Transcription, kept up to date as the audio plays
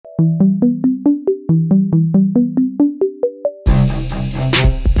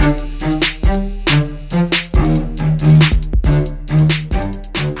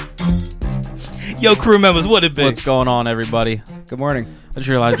Yo, crew members, what it be? What's going on, everybody? Good morning. I just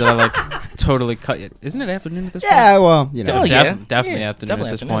realized that I totally cut you. Isn't it afternoon at this point? Yeah, well, you know. Hell yeah. Definitely Yeah, afternoon definitely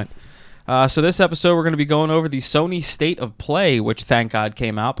at this afternoon. point. So this episode, we're going to be going over the Sony State of Play, which thank God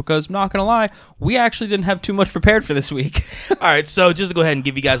came out because, I'm not going to lie, we actually didn't have too much prepared for this week. All right, so just to go ahead and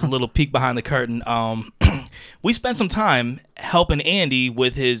give you guys a little peek behind the curtain, we spent some time helping Andy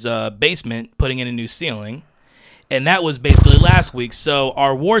with his basement, putting in a new ceiling, and that was basically last week. So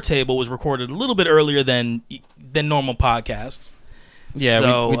our war table was recorded a little bit earlier than normal podcasts. Yeah,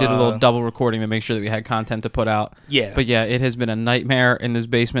 So, we did a little double recording to make sure that we had content to put out. Yeah. But yeah, it has been a nightmare in this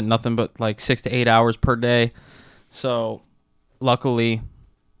basement, nothing but like 6 to 8 hours per day. So luckily,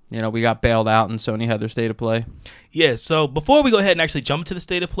 we got bailed out and Sony had their State of Play. Yeah, so before we go ahead and actually jump into the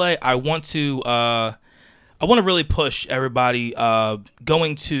State of Play, I want to really push everybody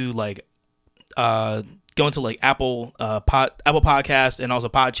going to Apple Podcasts and also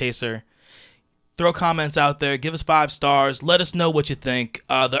Podchaser. Throw comments out there, give us 5 stars, let us know what you think.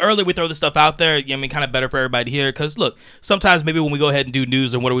 The earlier we throw this stuff out there, kind of better for everybody to hear. Because look, sometimes maybe when we go ahead and do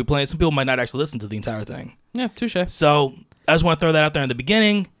news and what are we playing, some people might not actually listen to the entire thing. Yeah, touche. So I just want to throw that out there in the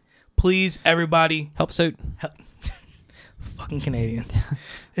beginning. Please, everybody, Help us out. fucking Canadian.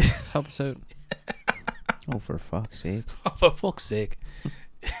 Help us out. Oh, for fuck's sake. For fuck's sake.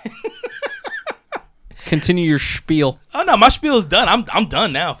 Continue your spiel. Oh no, my spiel is done. I'm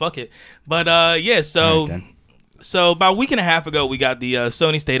done now. Fuck it. But yeah, so All right, then. so about a week and a half ago, we got the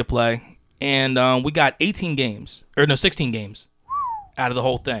Sony State of Play, and we got 16 games out of the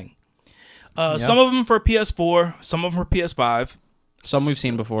whole thing. Some of them for PS4, some of them for PS5, Some we've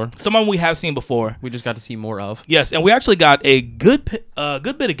seen before. some of them we have seen before. We just got to see more of. Yes, and we actually got a good bit of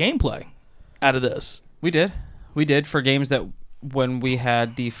gameplay out of this. We did for games that when we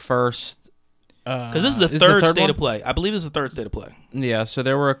had the first. Because this is the is third one? State of Play. I believe this is the third State of Play. Yeah, so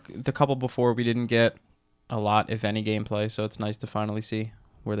there were the couple before we didn't get a lot, if any, gameplay. So it's nice to finally see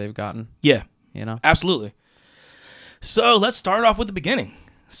where they've gotten. Yeah, You know. absolutely. So let's start off with the beginning.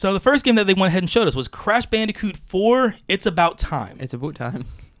 So the first game that they went ahead and showed us was Crash Bandicoot 4, It's About Time. It's about time.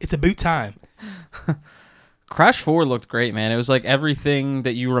 It's about time. Crash 4 looked great, man. It was like everything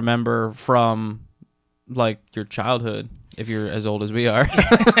that you remember from like your childhood, if you're as old as we are,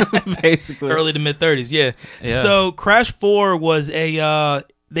 basically. Early to mid 30s, yeah. Yeah. So Crash 4 was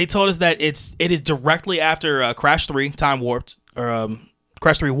they told us that it is directly after Crash 3 Time Warped, or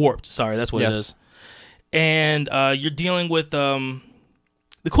Crash 3 Warped, sorry, that's what it is. And you're dealing with one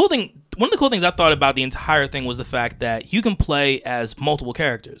of the cool things I thought about the entire thing was the fact that you can play as multiple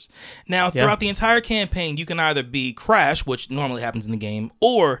characters. Now, throughout the entire campaign, you can either be Crash, which normally happens in the game,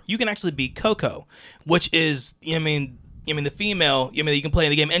 or you can actually be Coco, which is, the female, that you can play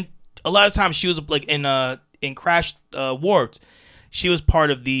in the game. And a lot of times she was like in Crash Warped, she was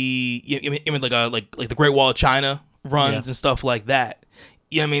part of the, like the Great Wall of China runs and stuff like that.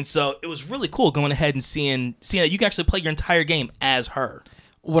 You know what I mean? So it was really cool going ahead and seeing that you can actually play your entire game as her.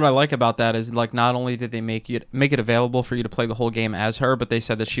 What I like about that is like not only did they make it available for you to play the whole game as her, but they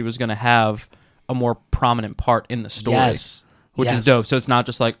said that she was going to have a more prominent part in the story. Yes. Which is dope. So it's not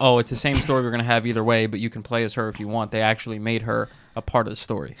just like, oh, it's the same story we're going to have either way, but you can play as her if you want. They actually made her a part of the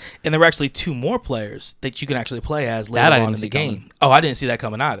story. And there were actually 2 more players that you can actually play as later That I on didn't in the see game. coming. Oh, I didn't see that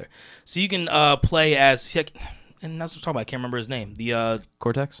coming either. So you can play as, and that's what I'm talking about. I can't remember his name.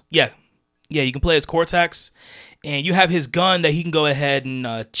 Cortex? Yeah, you can play as Cortex, and you have his gun that he can go ahead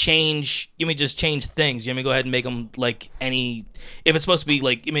and change. Just change things. Go ahead and make them like any. If it's supposed to be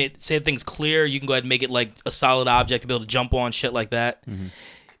like, say the thing's clear, you can go ahead and make it like a solid object to be able to jump on, shit like that. Mm-hmm.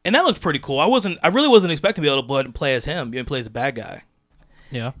 And that looked pretty cool. I really wasn't expecting to be able to go ahead and play as him. You play as a bad guy.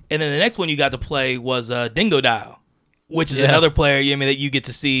 Yeah. And then the next one you got to play was Dingo Dial, which is another player that you get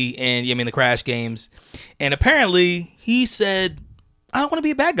to see in the Crash games. And apparently he said, I don't want to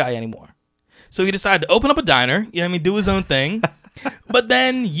be a bad guy anymore. So he decided to open up a diner, do his own thing. But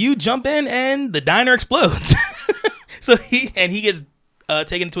then you jump in and the diner explodes. So he gets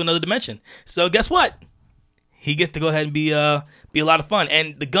taken to another dimension. So guess what? He gets to go ahead and be a lot of fun.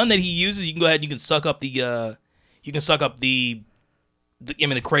 And the gun that he uses, you can go ahead and you can suck up the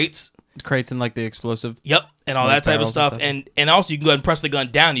crates. The crates and like the explosive. Yep, and all like that type of barrels stuff. and And also you can go ahead and press the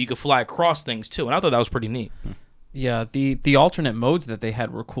gun down and you can fly across things too. And I thought that was pretty neat. Yeah, the alternate modes that they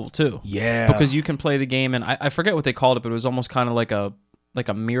had were cool too. Yeah. Because you can play the game, and I forget what they called it, but it was almost kind of like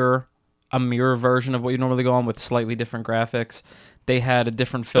a mirror version of what you normally go on with slightly different graphics. They had a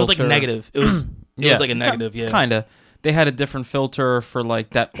different filter. It was like negative. It was like a negative, yeah. Kinda. They had a different filter for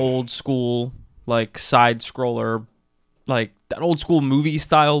like that old school like side scroller, like that old school movie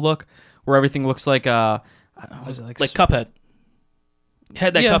style look where everything looks like what was it, like Cuphead. It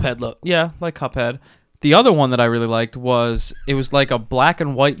had that Cuphead look. Yeah, like Cuphead. The other one that I really liked was it was like a black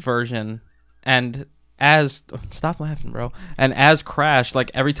and white version, and stop laughing, bro. And as Crash,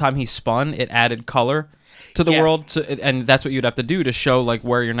 like every time he spun, it added color to the world, and that's what you'd have to do to show like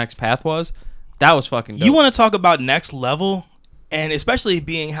where your next path was. That was fucking dope. You want to talk about next level, and especially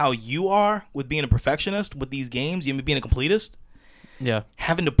being how you are with being a perfectionist with these games, you being a completist. Yeah,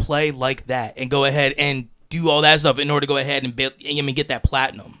 having to play like that and go ahead and do all that stuff in order to go ahead and get that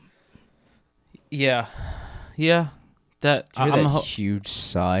platinum. Yeah. That I'm a huge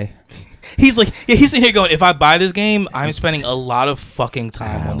sigh. He's like, he's sitting here going, if I buy this game, I'm spending a lot of fucking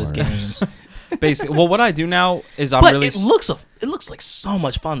time on this game. Basically, well, what I do now is it looks like so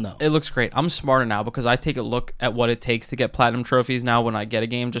much fun though. It looks great. I'm smarter now because I take a look at what it takes to get platinum trophies now when I get a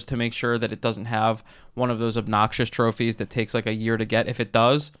game, just to make sure that it doesn't have one of those obnoxious trophies that takes like a year to get. If it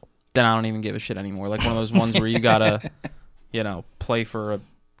does, then I don't even give a shit anymore. Like one of those ones where you gotta, play for a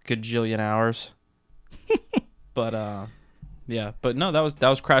gajillion hours. But but no, that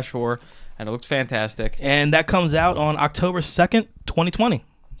was Crash 4, and it looked fantastic. And that comes out on October 2nd, 2020.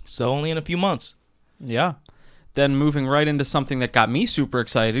 So only in a few months. Yeah. Then moving right into something that got me super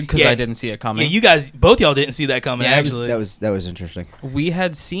excited because I didn't see it coming. Yeah, you guys, both y'all didn't see that coming. Yeah, actually, that was interesting. We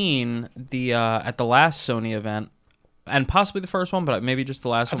had seen the at the last Sony event, and possibly the first one, but maybe just the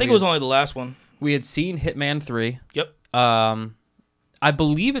last one. I think it was only the last one. We had seen Hitman 3. Yep. I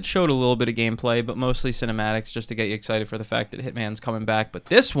believe it showed a little bit of gameplay, but mostly cinematics just to get you excited for the fact that Hitman's coming back. But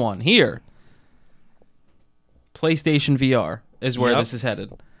this one here, PlayStation VR, is where this is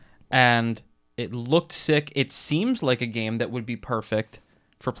headed. And it looked sick. It seems like a game that would be perfect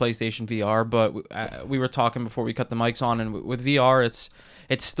for PlayStation VR, but we were talking before we cut the mics on, and with VR,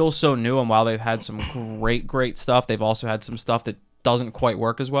 it's still so new, and while they've had some great stuff, they've also had some stuff that doesn't quite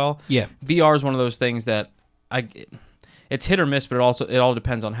work as well. Yeah. VR is one of those things that it's hit or miss, but it all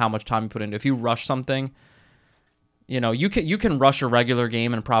depends on how much time you put into it. If you rush something, you can rush a regular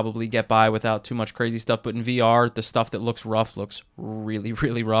game and probably get by without too much crazy stuff. But in VR, the stuff that looks rough looks really,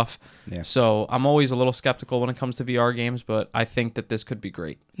 really rough. Yeah. So I'm always a little skeptical when it comes to VR games, but I think that this could be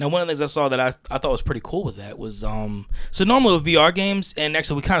great. Now, one of the things I saw that I thought was pretty cool with that was so normally with VR games, and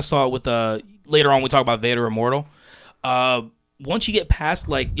actually we kind of saw it with later on we talk about Vader Immortal. Once you get past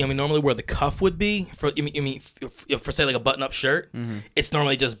normally where the cuff would be for for say like a button-up shirt, it's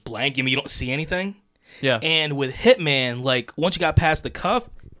normally just blank. You don't see anything. Yeah. And with Hitman, once you got past the cuff,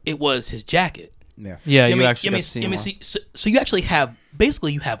 it was his jacket. Yeah. Yeah. You actually got to see more. So you actually have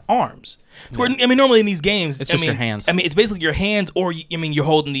you have arms. Yeah. Where, normally in these games, it's just your hands. It's basically your hands, or you're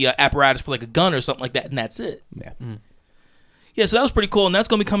holding the apparatus for like a gun or something like that, and that's it. Yeah. Yeah, so that was pretty cool, and that's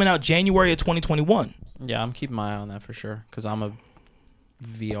going to be coming out January of 2021. Yeah, I'm keeping my eye on that for sure, because I'm a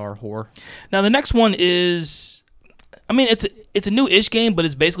VR whore. Now, the next one is, it's a new-ish game, but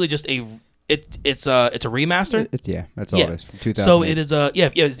it's basically just it's a remaster. That's all it is. From 2008. So it is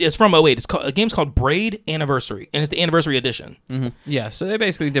it's from 2008. A game's called Braid Anniversary, and it's the anniversary edition. Mm-hmm. Yeah, so they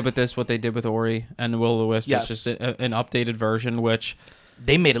basically did with this what they did with Ori and Will-O-the-Wisp. Yes. It's just an updated version, which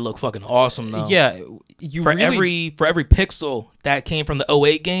they made it look fucking awesome though. Yeah, for every pixel that came from the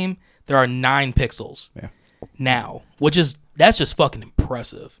 2008 game, there are 9 pixels. Yeah. Now, that's just fucking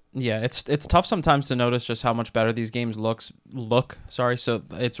impressive. Yeah, it's tough sometimes to notice just how much better these games look. So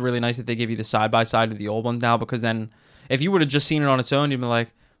it's really nice that they give you the side by side of the old ones now, because then if you would have just seen it on its own, you'd be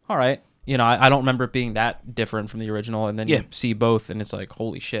like, all right, I don't remember it being that different from the original, and then you see both, and it's like,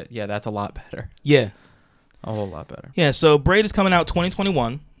 holy shit, yeah, that's a lot better. Yeah. A whole lot better. Yeah, so Braid is coming out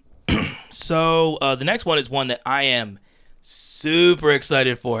 2021. So the next one is one that I am super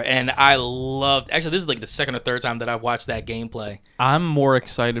excited for, and I loved. Actually, this is like the second or third time that I've watched that gameplay. I'm more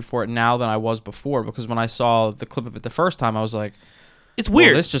excited for it now than I was before, because when I saw the clip of it the first time, I was like, "It's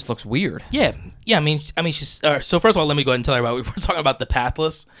weird. This just looks weird." Yeah. She's so first of all, let me go ahead and tell you about. We were talking about the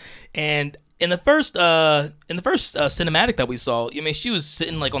Pathless, and in the first cinematic that we saw, she was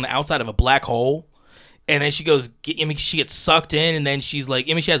sitting like on the outside of a black hole. And then she goes, she gets sucked in, and then she's like,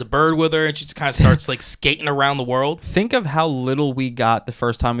 she has a bird with her, and she just kind of starts like skating around the world. Think of how little we got the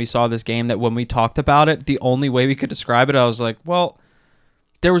first time we saw this game, that when we talked about it, the only way we could describe it, I was like, well,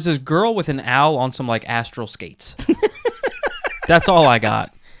 there was this girl with an owl on some like astral skates. That's all I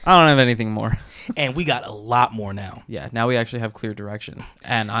got. I don't have anything more. And we got a lot more now. Yeah, now we actually have clear direction,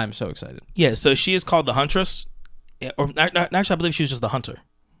 and I'm so excited. Yeah, so she is called the Huntress. Or actually, I believe she was just the Hunter.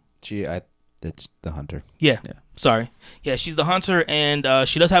 That's the Hunter. Yeah. Sorry. Yeah, she's the Hunter, and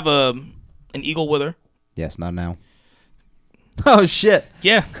she does have an eagle with her. Yes, not now. Oh, shit.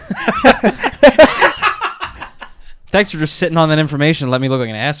 Yeah. Thanks for just sitting on that information. Let me look like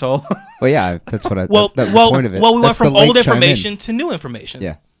an asshole. Well, yeah, that's what I. Well, that was well, the point of it. well, we went That's the from late old chime in. information to new information.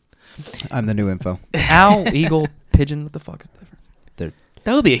 Yeah, I'm the new info. Owl, eagle, pigeon. What the fuck is the difference?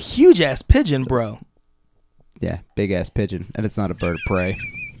 That would be a huge ass pigeon, bro. Yeah, big ass pigeon, and it's not a bird of prey.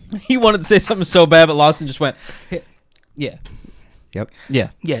 He wanted to say something so bad, but Lawson just went, yeah. Yep.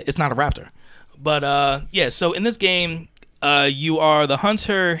 Yeah. Yeah, it's not a raptor. But yeah, so in this game, you are the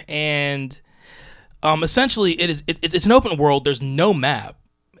hunter, and essentially it's an open world. There's no map,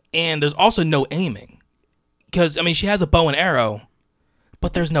 and there's also no aiming, because I mean she has a bow and arrow,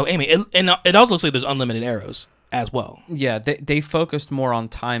 but there's no aiming. It also looks like there's unlimited arrows as well. Yeah, they focused more on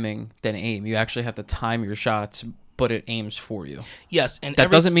timing than aim. You actually have to time your shots, but it aims for you. Yes, and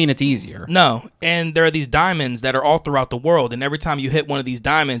That doesn't mean it's easier. No, and there are these diamonds that are all throughout the world, and every time you hit one of these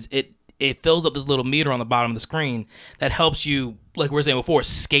diamonds, it fills up this little meter on the bottom of the screen that helps you, like we were saying before,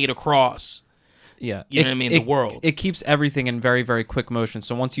 skate across. Yeah. You know what I mean? The world. It keeps everything in very, very quick motion.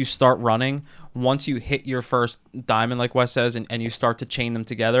 So once you start running, once you hit your first diamond, like Wes says, and you start to chain them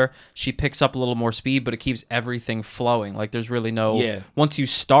together, she picks up a little more speed, but it keeps everything flowing. Like there's really no... Yeah. Once you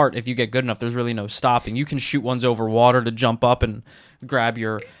start, if you get good enough, there's really no stopping. You can shoot ones over water to jump up and grab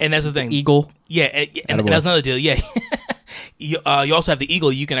your And that's the thing. eagle. Yeah, and that's another deal. Yeah. You also have the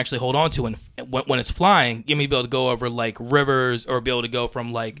eagle you can actually hold on to, and when it's flying, you may be able to go over like rivers, or be able to go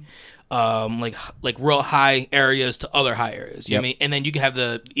from like real high areas to other high areas. You know what I mean? And then you can have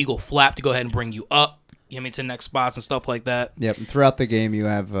the eagle flap to go ahead and bring you up, you know what I mean, to the next spots and stuff like that. Yep. And throughout the game, you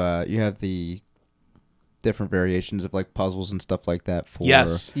have the different variations of like puzzles and stuff like that. For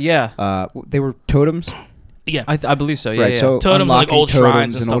Yes. Yeah. they were totems. Yeah. I believe so. Yeah, Right. yeah. So Totems are like unlocking old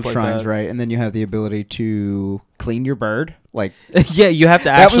shrines and totems stuff old like shrines, that. right? And then you have the ability to clean your bird, like yeah, you have to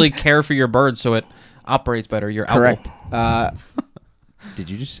That actually was- care for your bird so it operates better. Your correct. Algal. Did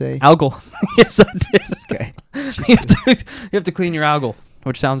you just say? Algal. Yes, I did. Okay. you have to clean your algal,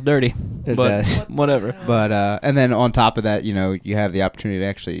 which sounds dirty. It but does. whatever. But and then on top of that, you have the opportunity to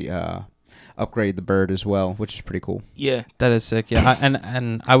actually upgrade the bird as well, which is pretty cool. Yeah. That is sick. Yeah,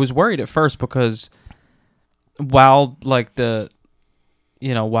 and I was worried at first because while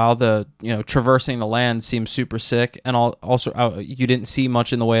traversing the land seems super sick, and also you didn't see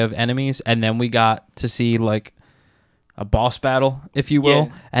much in the way of enemies, and then we got to see like a boss battle, if you will,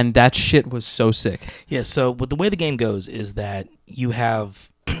 Yeah. and that shit was so sick. Yeah, so with the way the game goes is that you're able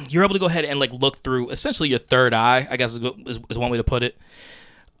to go ahead and like look through essentially your third eye, I guess is one way to put it.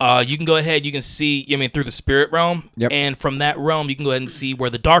 You can go ahead, you can see, through the spirit realm, Yep. and from that realm, you can go ahead and see where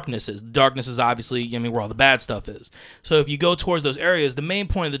the darkness is. The darkness is obviously, where all the bad stuff is. So if you go towards those areas, the main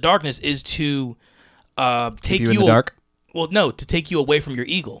point of the darkness is to take Keep you in the dark. Well, no, to take you away from your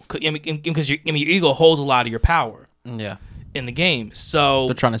eagle, because your eagle holds a lot of your power Yeah, in the game. So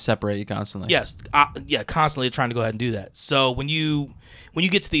they're trying to separate you constantly. yes, constantly trying to go ahead and do that. So when you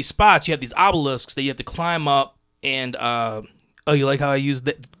get to these spots, you have these obelisks that you have to climb up, and you like how I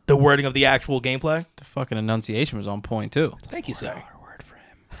used the wording of the actual gameplay? The fucking enunciation was on point too. Thank you, sir. Word for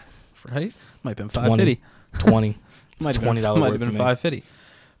him, right? Might have been $5.50. 20. Might have $20 been, word might have been for me. $5.50.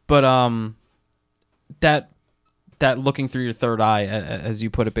 But that looking through your third eye, as you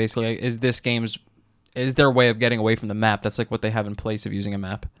put it, basically, is their way of getting away from the map? That's like what they have in place of using a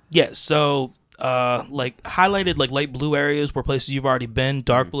map. Yeah, so like highlighted like light blue areas were places you've already been.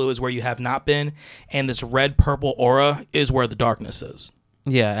 Dark blue is where you have not been, and this red purple aura is where the darkness is.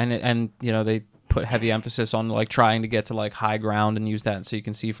 Yeah, and they put heavy emphasis on like trying to get to like high ground and use that so you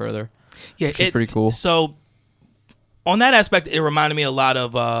can see further. Yeah, which is pretty cool. So on that aspect, it reminded me a lot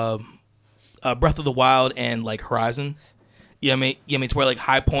of Breath of the Wild and like Horizon. It's where like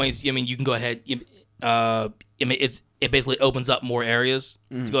high points. You can go ahead. It basically opens up more areas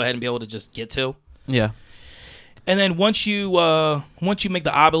to go ahead and be able to just get to. Yeah. And then once you make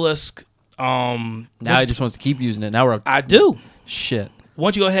the obelisk, Now he just wants to keep using it. Now we're I do. shit.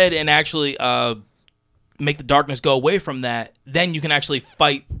 Once you go ahead and actually make the darkness go away from that, then you can actually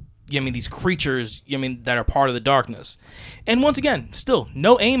fight. These creatures. That are part of the darkness. And once again, still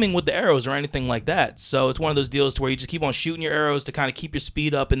no aiming with the arrows or anything like that. So it's one of those deals to where you just keep on shooting your arrows to kind of keep your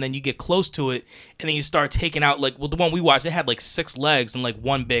speed up, and then you get close to it, and then you start taking out the one we watched. It had like 6 legs and like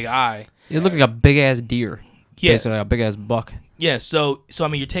one big eye. It looked like a big ass deer. Yeah. Basically, like a big ass buck. Yeah, so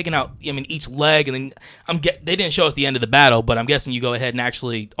you're taking out each leg, and then they didn't show us the end of the battle, but I'm guessing you go ahead and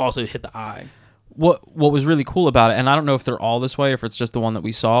actually also hit the eye. What was really cool about it, and I don't know if they're all this way or if it's just the one that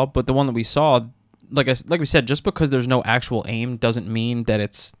we saw, but the one that we saw, like we said, just because there's no actual aim doesn't mean that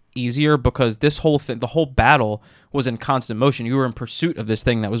it's easier, because this whole thing, the whole battle was in constant motion. You were in pursuit of this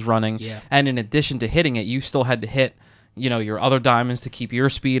thing that was running, Yeah. and in addition to hitting it, you still had to hit your other diamonds to keep your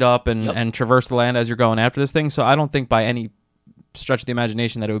speed up and traverse the land as you're going after this thing. So I don't think by any stretch of the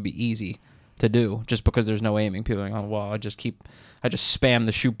imagination that it would be easy to do just because there's no aiming. People are like, oh, well, I just spam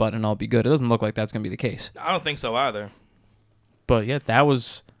the shoot button and I'll be good. It doesn't look like that's going to be the case. I don't think so either. But yeah, that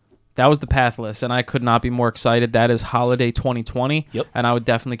was the path list, and I could not be more excited. That is Holiday 2020. Yep. And I would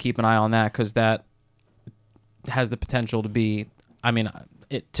definitely keep an eye on that because that has the potential to be,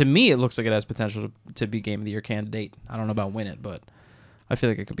 to me, it looks like it has potential to be Game of the Year candidate. I don't know about win it, but I feel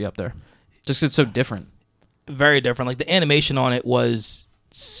like it could be up there. Just 'cause it's so different. Very different. Like, the animation on it was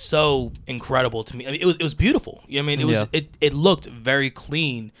so incredible to me. I mean, it was beautiful. It looked very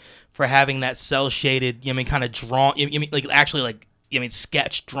clean for having that cell shaded, kind of drawn,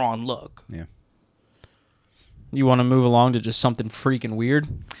 sketch drawn look. Yeah. You want to move along to just something freaking weird?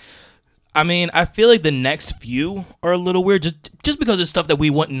 I mean, I feel like the next few are a little weird just because it's stuff that we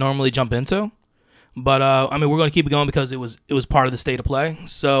wouldn't normally jump into. But we're going to keep it going because it was part of the state of play.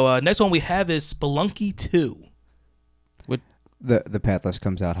 So next one we have is Spelunky 2. The path list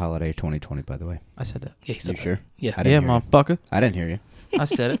comes out Holiday 2020, by the way. I said that. Yeah, he said You that. sure? Yeah. I didn't hear you. motherfucker. I didn't hear you. I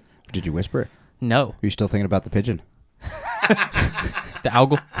said it. Did you whisper it? No. Are you still thinking about the pigeon? The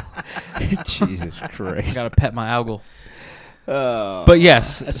owl. Jesus I Christ. gotta pet my owl. Oh. But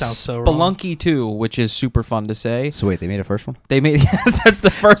yes, That sounds so wrong. Spelunky 2, which is super fun to say. So wait, they made a first one? They made that's the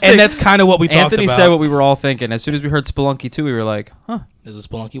first thing. And that's kind of what we talked Anthony about. said what we were all thinking. As soon as we heard Spelunky 2, we were like, huh. This is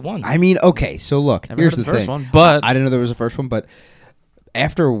Spelunky 1. I mean, okay, so look, Never here's heard of the the first thing. one, but- I didn't know there was a first one, but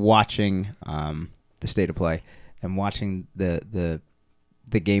after watching the state of play and watching the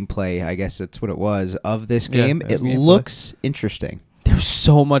gameplay, I guess that's what it was, of this Yeah, game, it gameplay. looks interesting. There's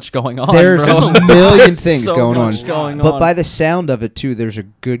so much going on. There's bro. a million There's things so going on. much going But on. by the sound of it, too, there's a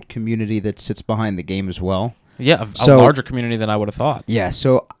good community that sits behind the game as well. Yeah, a So- larger community than I would have thought. Yeah,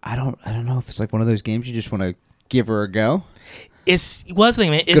 so I don't know if it's like one of those games you just want to give her a go. That's the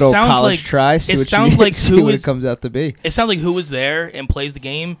thing, man. It Good old sounds college like try. See it what sounds like see who what is it comes out to be. It sounds like who is there and plays the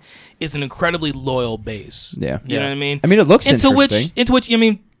game is an incredibly loyal base. Yeah. You know what I mean? I mean, it looks into interesting.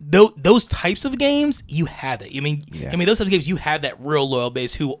 which those types of games, you have it. Yeah. Those types of games, you have that real loyal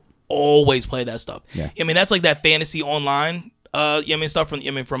base who always play that stuff. Yeah. That's like that fantasy online stuff from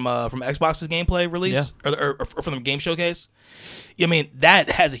Xbox's gameplay release or from the game showcase.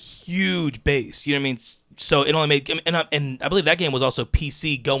 That has a huge base. You know what I mean? So it only made and I believe that game was also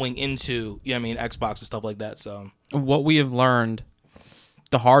PC going into Xbox and stuff like that. So What we have learned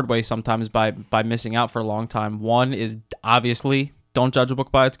the hard way sometimes by missing out for a long time. One is obviously don't judge a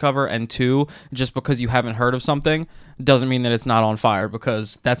book by its cover, and two, just because you haven't heard of something doesn't mean that it's not on fire,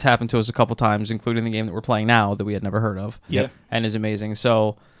 because that's happened to us a couple times, including the game that we're playing now that we had never heard of. Yeah. And is amazing.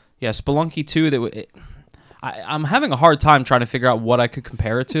 So yeah, Spelunky 2, I'm having a hard time trying to figure out what I could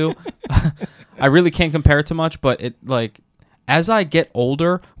compare it to. I really can't compare it to much, but it as I get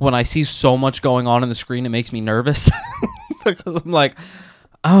older, when I see so much going on the screen, it makes me nervous because I'm like,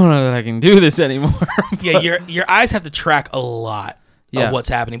 I don't know that I can do this anymore. yeah, your eyes have to track a lot Yeah. of what's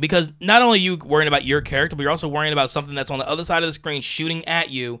happening, because not only are you worrying about your character, but you're also worrying about something that's on the other side of the screen shooting at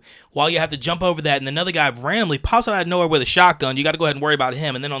you while you have to jump over that, and another guy randomly pops out of nowhere with a shotgun. You got to go ahead and worry about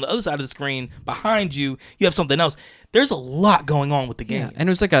him, and then on the other side of the screen behind you, you have something else. There's a lot going on with the game. And it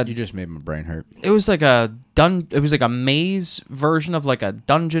was like a You just made my brain hurt. it was like a maze version of like a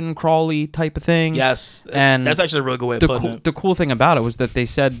dungeon crawly type of thing. Yes, And that's actually a really good way of putting it. The cool thing about it was that they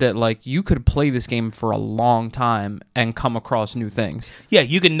said that like you could play this game for a long time and come across new things. Yeah,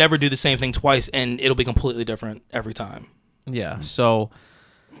 you can never do the same thing twice, and it'll be completely different every time. Yeah. So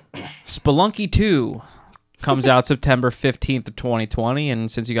Spelunky 2 comes out September 15th of 2020, and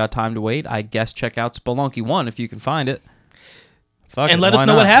since you got time to wait, I guess check out Spelunky 1 if you can find it. Fuck And it, let us why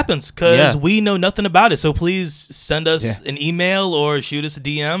know not? what happens, because Yeah. we know nothing about it. So please send us Yeah. an email or shoot us a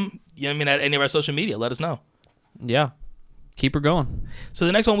DM. At any of our social media. Let us know. Yeah. Keep her going. So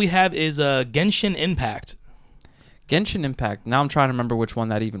the next one we have is Genshin Impact. Genshin Impact. Now I'm trying to remember which one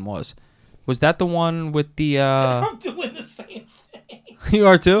that even was. Was that the one with the I'm doing the same. You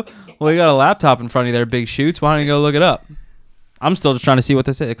are too? Well, you got a laptop in front of you there, big shoots. Why don't you go look it up? I'm still just trying to see what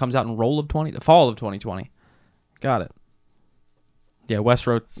this is. It comes out in fall of 2020. Got it. Yeah, West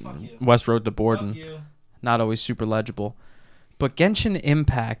wrote the board, and not always super legible. But Genshin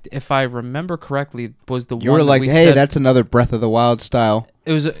Impact, if I remember correctly, was the You one were that like, we hey, said, that's another Breath of the Wild style.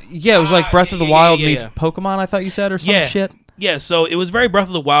 it was like Breath of the yeah, Wild yeah, meets yeah. Pokemon, I thought you said, or some Yeah. shit. Yeah, so it was very Breath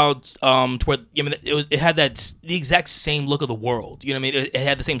of the Wild, to where it had the exact same look of the world. You know what I mean? It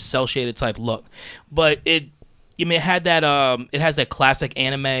had the same cell shaded type look, but it had that it has that classic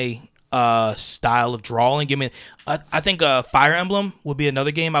anime style of drawing. I think Fire Emblem would be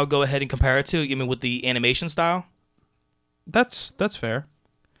another game I would go ahead and compare it to. With the animation style. That's fair.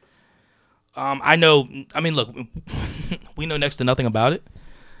 I know. I mean, look, we know next to nothing about it,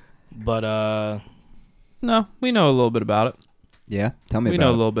 but No, we know a little bit about it. Yeah, tell me We about know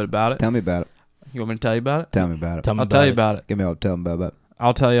it. a little bit about it. Tell me about it. You want me to tell you about it? Tell me about it. tell me I'll about tell you it. about it. Give me all. Tell me about it.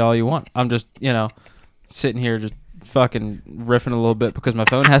 I'll tell you all you want. I'm just, sitting here just fucking riffing a little bit because my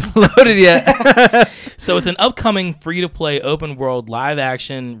phone hasn't loaded yet. So it's an upcoming free-to-play open-world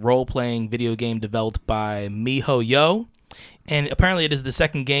live-action role-playing video game developed by MiHoYo, and apparently it is the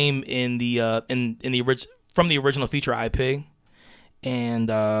second game in the from the original feature IP, and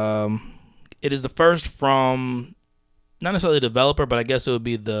it is the first from not necessarily the developer, but I guess it would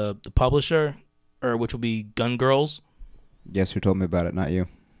be the publisher, or which would be Gun Girls. Yes, who told me about it? Not you.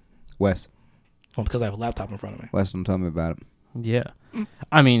 Wes. Well, because I have a laptop in front of me. Wes, don't tell me about it. Yeah.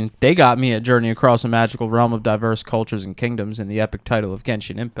 I mean, they got me at Journey Across a Magical Realm of Diverse Cultures and Kingdoms in the epic title of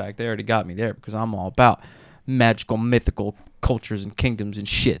Genshin Impact. They already got me there because I'm all about magical, mythical cultures and kingdoms and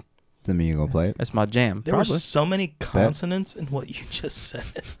shit. Does that mean you gonna play it? That's my jam. There were Probably. so many consonants in what you just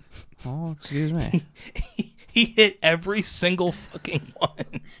said. Oh, excuse me. He hit every single fucking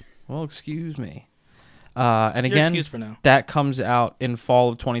one. Well, excuse me. And You're again, excused for now. that comes out in fall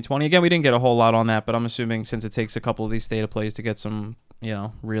of 2020. Again, we didn't get a whole lot on that, but I'm assuming since it takes a couple of these state of plays to get some,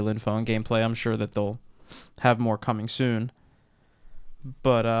 real info and gameplay, I'm sure that they'll have more coming soon.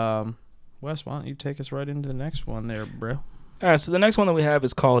 But, Wes, why don't you take us right into the next one there, bro? All right, so the next one that we have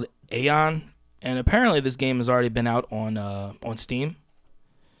is called Aeon, and apparently this game has already been out on Steam.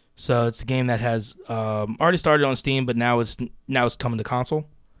 So it's a game that has already started on Steam, but now it's coming to console.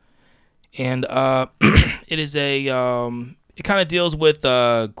 And it is it kind of deals with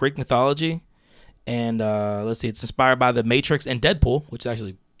Greek mythology, and let's see, it's inspired by The Matrix and Deadpool, which is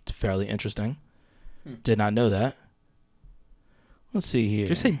actually fairly interesting. Did not know that. Let's see here. Did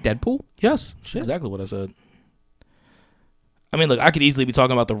you say Deadpool? Yes, exactly what I said. I mean, look, I could easily be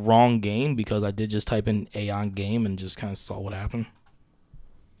talking about the wrong game because I did just type in Aeon game and just kind of saw what happened.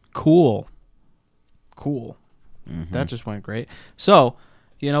 Cool. That just went great. So,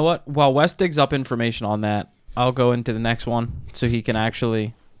 you know what? While Wes digs up information on that, I'll go into the next one so he can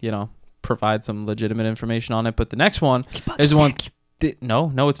actually, provide some legitimate information on it. But the next one is the one...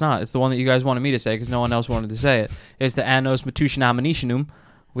 No, it's not. It's the one that you guys wanted me to say because no one else wanted to say it. It's the Annos Metushinamanishinum,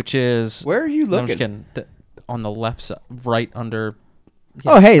 which is... Where are you No, I'm looking? just kidding. On the left side, right under...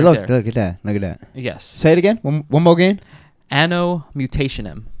 Oh, hey, right look! there. Look at that! Look at that! Yes. Say it again. One more game. Anno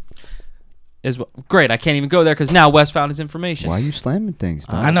Mutationem. Is what great. I can't even go there because now Wes found his information. Why are you slamming things?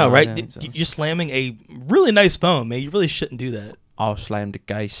 Dog? I know, right? Yeah, it's- You're slamming a really nice phone, man. You really shouldn't do that I'll slam the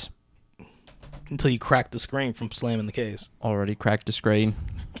case. until you crack the screen from slamming the case. Already cracked the screen.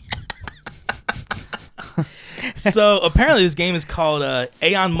 So apparently this game is called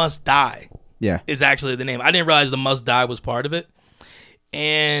Aeon Must Die. Yeah. Is actually the name. I didn't realize the Must Die was part of it.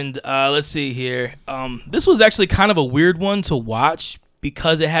 And let's see here. This was actually kind of a weird one to watch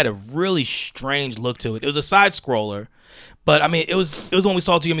because it had a really strange look to it. It was a side scroller, but I mean, it was when we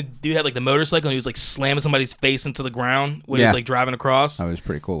saw dude had like the motorcycle and he was like slamming somebody's face into the ground when he was like driving across. That was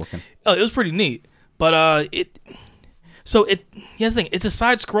pretty cool looking. Oh, it was pretty neat. But the thing, it's a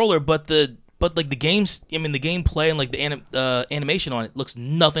side scroller, but the gameplay and like the animation on it looks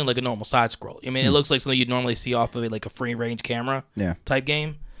nothing like a normal side scroll. I mean, it looks like something you'd normally see off of like a free range camera type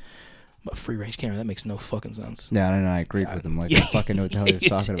game. But free range camera, that makes no fucking sense. Yeah, I agreed with him. Like, I fucking know what the hell he was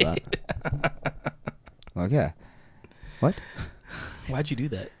talking about. Like, yeah. What? Why'd you do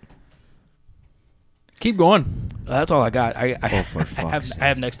that? Keep going. That's all I got. I for fuck's sake.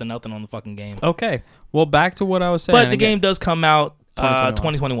 have next to nothing on the fucking game. Okay. Well, back to what I was saying. But the game does come out 2021.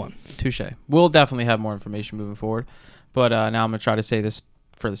 2021. Touche. We'll definitely have more information moving forward. But now I'm going to try to say this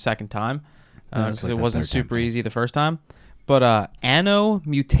for the second time because like it the wasn't third time, super right? easy the first time. But Anno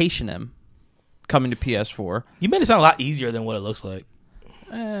Mutationem coming to PS4. You made it sound a lot easier than what it looks like.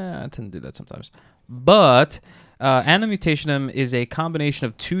 I tend to do that sometimes. But Anno Mutationem is a combination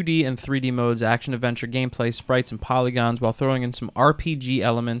of 2D and 3D modes, action-adventure gameplay, sprites, and polygons while throwing in some RPG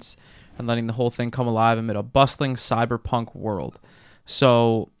elements and letting the whole thing come alive amid a bustling cyberpunk world.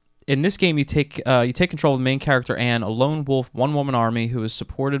 So in this game, you take control of the main character, Anne, a lone wolf, one-woman army who is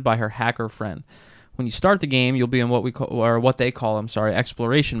supported by her hacker friend. When you start the game, you'll be in what they call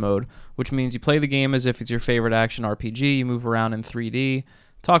exploration mode, which means you play the game as if it's your favorite action RPG. You move around in 3D,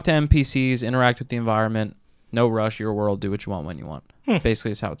 talk to NPCs, interact with the environment. No rush, your world, do what you want when you want.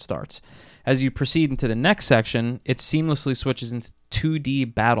 Basically, is how it starts. As you proceed into the next section, it seamlessly switches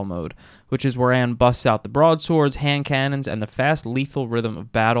 2D battle mode, which is where Anne busts out the broadswords, hand cannons, and the fast, lethal rhythm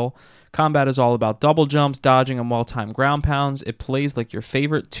of battle. Combat is all about double jumps, dodging, and well-timed ground pounds. It plays like your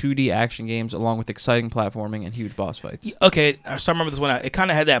favorite 2D action games, along with exciting platforming and huge boss fights. Okay, I still remember this one. It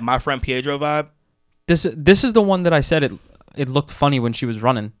kind of had that My Friend Pedro vibe. This is the one that I said it looked funny when she was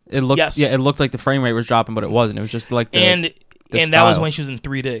running. It looked it looked like the frame rate was dropping, but it wasn't. It was just like the style. That was when she was in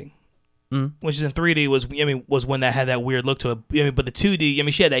 3D. Mm. When she's in 3D was when that had that weird look to it. But the 2D,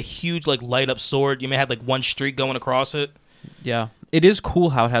 she had that huge like light up sword. Had like one streak going across it. Yeah, it is cool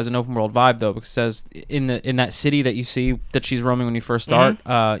how it has an open world vibe though, because it says in that city that you see that she's roaming when you first start,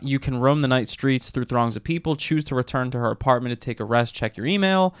 you can roam the night streets through throngs of people, choose to return to her apartment to take a rest, check your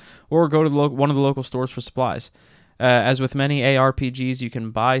email, or go to one of the local stores for supplies. As with many ARPGs, you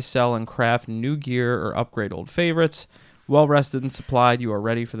can buy, sell, and craft new gear or upgrade old favorites. Well rested and supplied, you are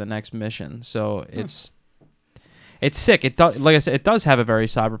ready for the next mission. So it's sick. Like I said, it does have a very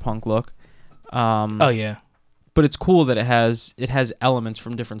cyberpunk look. Oh yeah. But it's cool that it has elements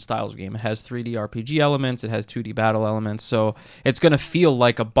from different styles of game. It has 3D RPG elements. It has 2D battle elements. So it's going to feel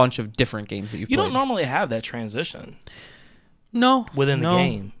like a bunch of different games that you've played. You don't normally have that transition. No. Within the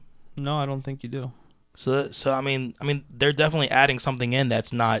game. No, I don't think you do. So I mean, they're definitely adding something in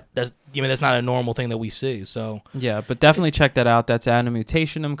that's not a normal thing that we see. So yeah, but definitely check that out. That's Anno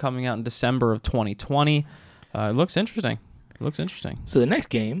Mutationum coming out in December of 2020. It looks interesting. So the next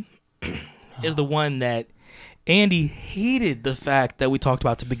game is the one that Andy hated the fact that we talked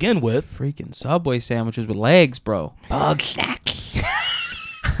about to begin with. Freaking Subway sandwiches with legs, bro. Bug snacks.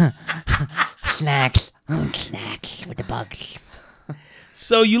 Snacks with the bugs.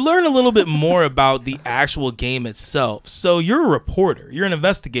 So you learn a little bit more about the actual game itself. So you're a reporter. You're an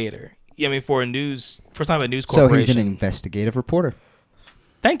investigator. For first time at news corporation. So he's an investigative reporter.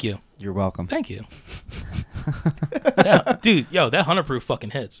 Thank you. You're welcome. Thank you. Yeah, dude, that 100-proof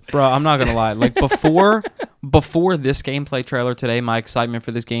fucking hits. Bro, I'm not gonna lie. Like before this gameplay trailer today, my excitement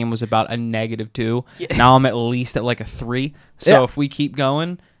for this game was about a -2. Yeah. Now I'm at least at like a 3. So if we keep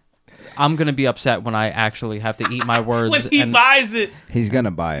going, I'm gonna be upset when I actually have to eat my words. When he buys it, he's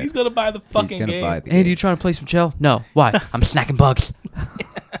gonna buy it. He's gonna buy the fucking game. Hey, you trying to play some chill? No. Why? I'm snacking bugs.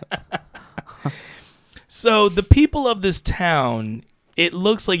 So the people of this town, it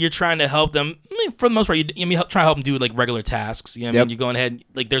looks like you're trying to help them. For the most part, you try to help them do like regular tasks. You know what I mean? You're going ahead,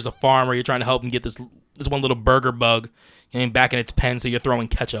 like there's a farm where you're trying to help them get this one little burger bug, back in its pen, so you're throwing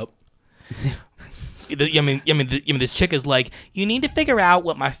ketchup. This chick is like, you need to figure out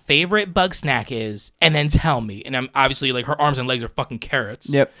what my favorite bug snack is, and then tell me. And I'm obviously like, her arms and legs are fucking carrots.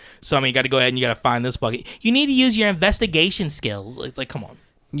 Yep. So you got to go ahead and you got to find this bug. You need to use your investigation skills. It's like, come on.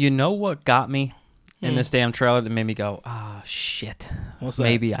 You know what got me in this damn trailer that made me go, shit. What's that?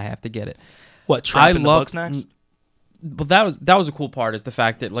 Maybe I have to get it. What? Trapping the bug snacks? Well, that was a cool part. Is the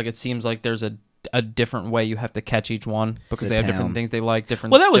fact that like it seems like there's a different way you have to catch each one because they have different things they like.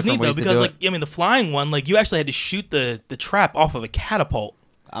 Different. Well, that was neat though ways because to do the flying one, like you actually had to shoot the trap off of a catapult.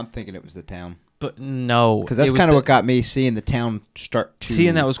 I'm thinking it was the town. But no, because that's kind of what got me seeing the town start to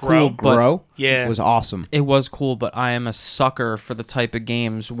seeing that was cool. Grow. Yeah, it was awesome. It was cool, but I am a sucker for the type of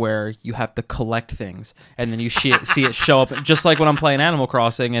games where you have to collect things and then you see it show up. Just like when I'm playing Animal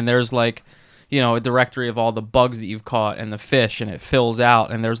Crossing and there's like, a directory of all the bugs that you've caught and the fish, and it fills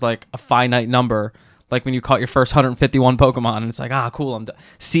out, and there's like a finite number. Like when you caught your first 151 Pokemon, and it's like, cool. I'm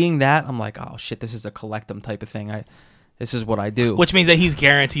seeing that. I'm like, oh shit, this is a collect them type of thing. This is what I do. Which means that he's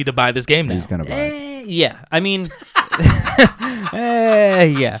guaranteed to buy this game now. He's gonna buy it. Yeah. I mean,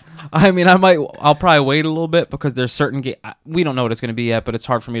 yeah. I mean, I'll probably wait a little bit because there's certain we don't know what it's going to be yet, but it's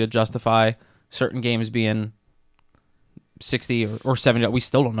hard for me to justify certain games being 60 or 70. We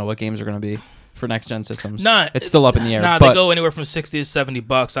still don't know what games are going to be for next gen systems. It's still up in the air. They go anywhere from $60 to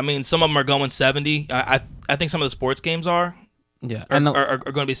 $70. I mean, some of them are going 70. I think some of the sports games are. Yeah, are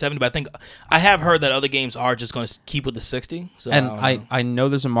going to be 70, but I think I have heard that other games are just going to keep with the 60. So and I know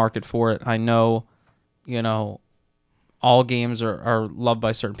there's a market for it. I know, all games are loved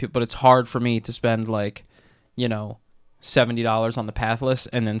by certain people, but it's hard for me to spend like, $70 on the Pathless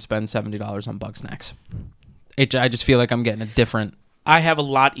and then spend $70 on Bug Snacks. I just feel like I'm getting a different. I have a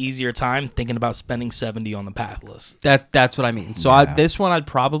lot easier time thinking about spending 70 on the Pathless. That's what I mean. So this one I'd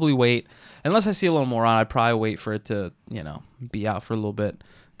probably wait. Unless I see a little more on, I'd probably wait for it to, be out for a little bit,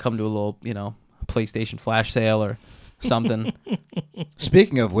 come to a little, PlayStation flash sale or something.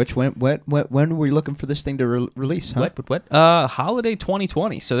 Speaking of which, when were we looking for this thing to release? Huh? What? Holiday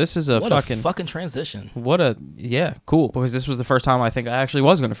 2020. So this is a fucking transition. Cool. Because this was the first time I think I actually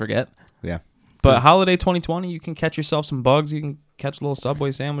was going to forget. Yeah. But holiday 2020, you can catch yourself some bugs. You can catch little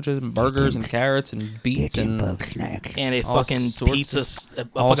Subway sandwiches and burgers and carrots and beets Getting and bug snack. And a all fucking sorts pizza, of-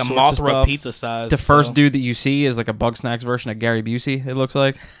 a all fucking sorts of Mothra stuff. pizza size. the first so- dude that you see is like a Bug Snacks version of Gary Busey. It looks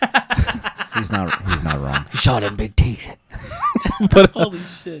like. He's not wrong. Shot in big teeth. Holy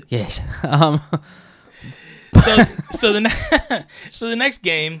shit. Yes. So the next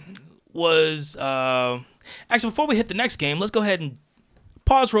game was actually before we hit the next game, let's go ahead and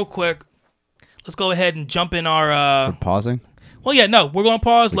pause real quick. Let's go ahead and jump in our Pausing. well, yeah, no, we're going to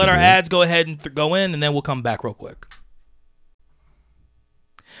pause, let can our do it. ads go ahead and go in, and then we'll come back real quick.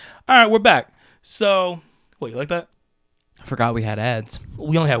 All right, we're back. So, what, you like that? I forgot we had ads.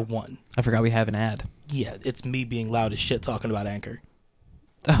 We only have one. I forgot we have an ad. Yeah, it's me being loud as shit talking about Anchor.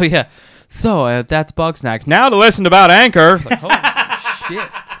 Oh yeah. So that's Bug Snacks. Now to listen about Anchor. Like, holy shit.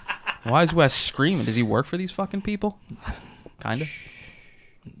 Why is Wes screaming? Does he work for these fucking people? Kinda.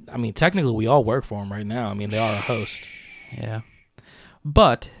 I mean, technically, we all work for them right now. I mean, they are a host. Yeah.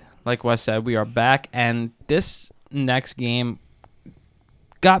 But like Wes said, we are back, and this next game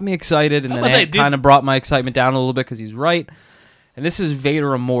got me excited, and I then was gonna say, Ant dude- kind of brought my excitement down a little bit because he's right. And this is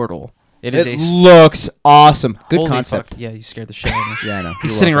Vader Immortal. It is It a looks awesome. Good holy concept. fuck. Yeah, you scared the shit out of me. Yeah, I know. He's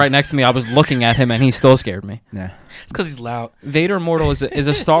You're sitting welcome. right next to me. I was looking at him, and he still scared me. Yeah. It's because he's loud. Vader Immortal is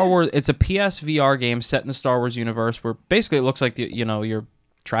a Star Wars. It's a PSVR game set in the Star Wars universe, where basically it looks like you're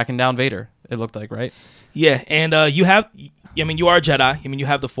tracking down Vader. It looked like, right? Yeah, and you have, I mean, you are a Jedi. I mean, you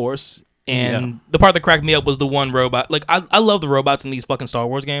have the Force. And Yeah. the part that cracked me up was the one robot. Like, I love the robots in these fucking Star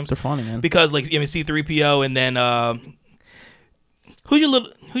Wars games. They're funny, man. Because, like, I mean, C-3PO and then, who's your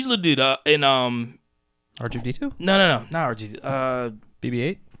little dude? In, R2D2, no, not RG.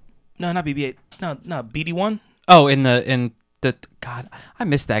 BB-8. No, not BB-8. No, BD-1. Oh, in the God, I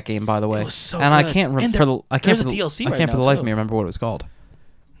missed that game, by the way. It was so and I good. can't And for the I can't there's for a the, DLC I right can't for now, the life of too. me remember what it was called.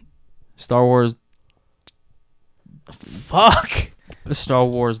 Star Wars Fuck.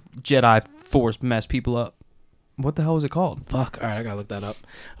 Jedi Force mess people up. What the hell was it called? Fuck. All right, I gotta look that up.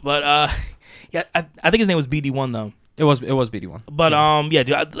 But yeah, I think his name was BD-1 though. It was BD-1. But yeah,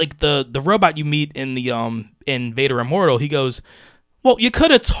 dude, like the robot you meet in the in Vader Immortal, he goes, "Well, you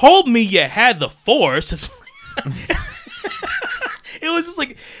could have told me you had the Force." It's it was just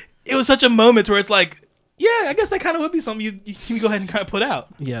like it was such a moment where it's like, yeah, I guess that kind of would be something you can go ahead and kind of put out.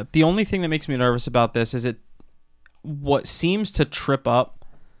 Yeah, the only thing that makes me nervous about this is what seems to trip up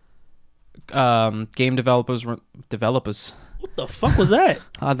game developers. What the fuck was that?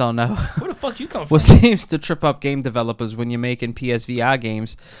 I don't know. Where the fuck you come from? What seems to trip up game developers when you're making PSVR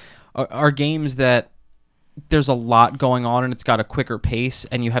games are games that there's a lot going on and it's got a quicker pace,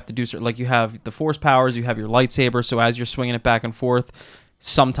 and you have to do like you have the force powers, you have your lightsaber, so as you're swinging it back and forth,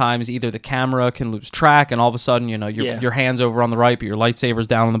 sometimes either the camera can lose track and all of a sudden your hand's over on the right but your lightsaber's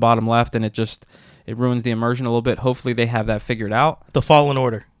down on the bottom left, and it ruins the immersion a little bit. Hopefully they have that figured out. The Fallen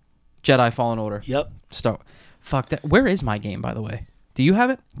Order. Jedi Fallen Order. Yep. Fuck that. Where is my game, by the way? Do you have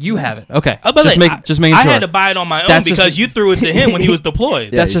it? You have it. Okay. I was about to say, Just making I sure. had to buy it on my own That's just- because you threw it to him when he was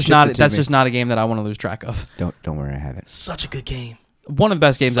deployed. Yeah, that's you just shipped not. it to That's me. just not a game that I want to lose track of. Don't worry, I have it. Such a good game. One of the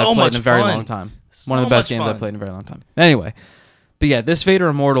best games So I've played much in a very fun. long time. So One of the best much games fun. I've played in a very long time. Anyway, but yeah, this Vader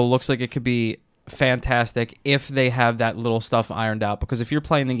Immortal looks like it could be fantastic if they have that little stuff ironed out. Because if you're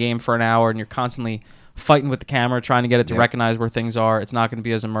playing the game for an hour and you're constantly fighting with the camera, trying to get it to Yep. recognize where things are, it's not going to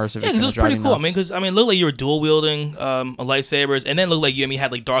be as immersive. Yeah, It's because it going was to drive pretty you cool. nuts. I mean, it looked like you were dual wielding lightsabers, and then it looked like you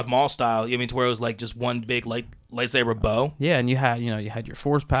had like Darth Maul style. I mean, to where it was like just one big lightsaber bow. Yeah, and you had your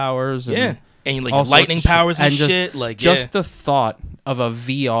force powers. And Yeah, and you like all your sorts lightning of shit. powers and just, shit. Like just the thought of a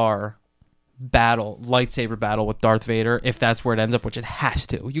VR lightsaber battle with Darth Vader, if that's where it ends up, which it has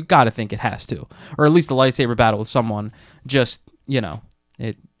to. You got to think it has to, or at least a lightsaber battle with someone. Just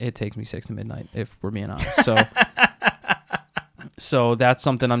it takes me 6 to midnight if we're being honest. So. So that's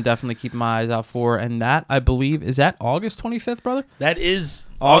something I'm definitely keeping my eyes out for, and that I believe is at August 25th, brother. that is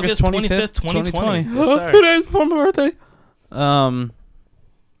August 25th, 2020. Yes, sir. 2 days before my birthday.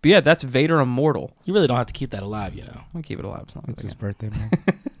 But yeah, that's Vader Immortal. You really don't have to keep that alive, you know. I'm gonna keep it alive. It's not It's like his birthday, man.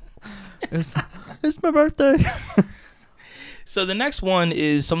 it's my birthday. So the next one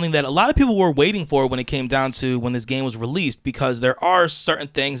is something that a lot of people were waiting for when it came down to when this game was released, because there are certain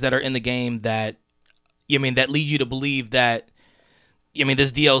things that are in the game that, that lead you to believe that,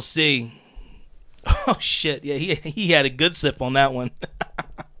 this DLC. Oh shit! Yeah, he had a good sip on that one.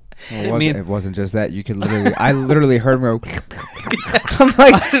 Well, it wasn't just that. You could I literally heard him go. I'm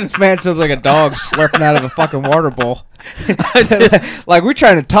like, this man sounds like a dog slurping out of a fucking water bowl. Like, we're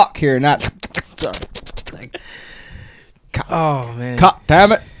trying to talk here, not. Sorry. Oh man! God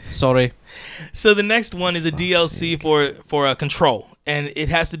damn it! Sorry. So the next one is a DLC for a Control, and it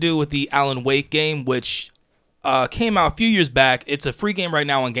has to do with the Alan Wake game, which came out a few years back. It's a free game right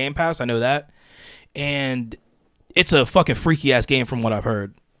now on Game Pass. I know that, and it's a fucking freaky ass game from what I've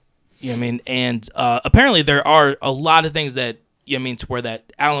heard. You know what I mean? And apparently there are a lot of things that, you know what I mean, to where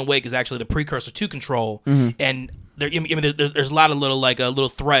that Alan Wake is actually the precursor to Control, and there, I mean, there's a lot of little little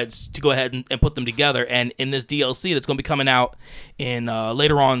threads to go ahead and put them together. And in this DLC that's going to be coming out in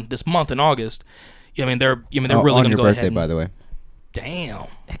later on this month in August, you know what I mean, they're really going to go ahead. On your birthday, by the way. Damn.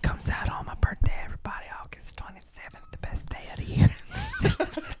 It comes out on my birthday, everybody. August 27th, the best day of the year.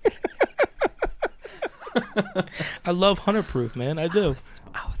 I love Hunter Proof, man. I do.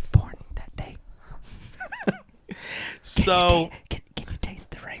 I was born that day. So. Can you taste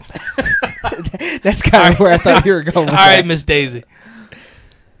the rainbow? That's kind of where I thought you were going with All right, that. Miss Daisy.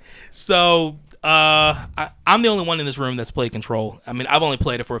 So, I'm the only one in this room that's played Control. I mean, I've only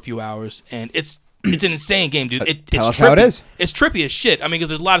played it for a few hours, and it's an insane game, dude. Tell It's us how it trippy. is. It's trippy as shit. I mean, because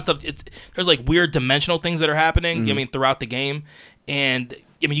there's a lot of stuff. There's like weird dimensional things that are happening. I mean, throughout the game, and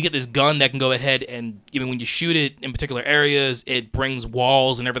I mean, you get this gun that can go ahead and even when you shoot it in particular areas, it brings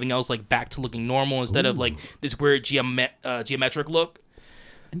walls and everything else like back to looking normal instead of like this weird geometric look.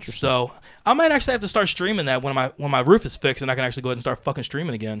 So I might actually have to start streaming that when my roof is fixed and I can actually go ahead and start fucking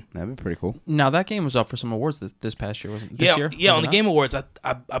streaming again. That'd be pretty cool. Now, that game was up for some awards this past year, wasn't it? This year? Yeah, Was on it the not? Game Awards,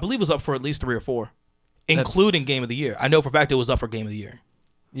 I believe it was up for at least 3 or 4, including Game of the Year. I know for a fact it was up for Game of the Year.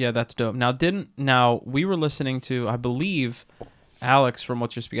 Yeah, that's dope. Now we were listening to, I believe, Alex from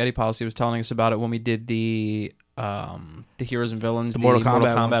What's Your Spaghetti Policy was telling us about it when we did the Heroes and Villains, The Mortal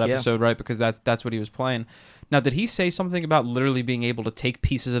Kombat one, yeah. episode, right? Because that's what he was playing. Now, did he say something about literally being able to take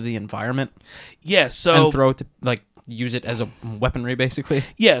pieces of the environment Yeah, so and throw it to, like, use it as a weaponry, basically?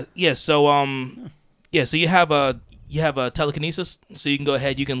 yeah. So so you have a telekinesis, so you can go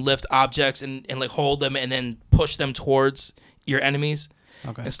ahead, you can lift objects and like hold them and then push them towards your enemies.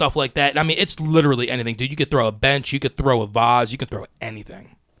 Okay. And stuff like that. I mean, it's literally anything, dude. You could throw a bench, you could throw a vase, you could throw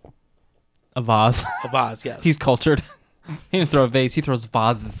anything. A vase. A vase, yes. He's cultured. He didn't throw a vase. He throws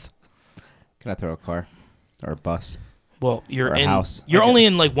vases. Can I throw a car or a bus? Well, you're Or a in. house. You're Okay. only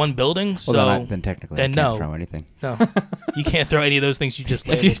in like one building, so Well, then technically then I can't no. throw anything. no, you can't throw any of those things you just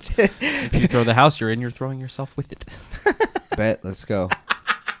If listed. you if you throw the house you're in, you're throwing yourself with it. Bet. Let's go. But-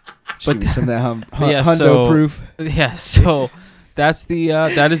 Shoot me some of that Yeah, hundo so- proof. Yeah. So that is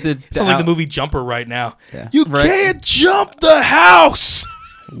the. It's like the movie Jumper right now. Yeah. You Right. can't jump the house.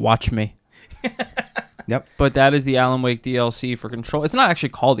 Watch me. Yep. But that is the Alan Wake DLC for Control. It's not actually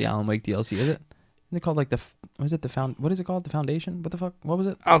called the Alan Wake DLC, is it? Isn't it called like what is it called? The Foundation? What the fuck? What was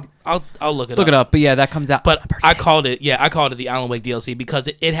it? I'll look it up. Look it up. But yeah, that comes out. But on my I birthday. called it the Alan Wake DLC because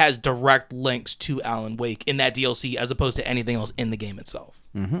it has direct links to Alan Wake in that DLC as opposed to anything else in the game itself.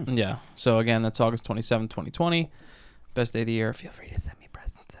 Mm-hmm. Yeah. So again, that's August 27, 2020. Best day of the year. Feel free to send me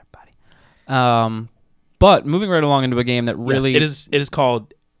presents, everybody. But moving right along into a game that really Yes, it is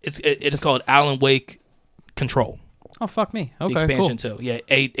called Alan Wake Control. Oh fuck me. The Okay, expansion cool. too. Yeah,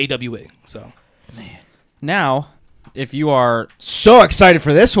 AWE. So Now, if you are So excited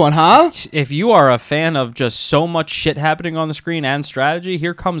for this one, huh? a fan of just so much shit happening on the screen and strategy,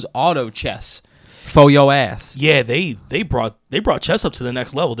 here comes auto chess for your ass. yeah, they brought chess up to the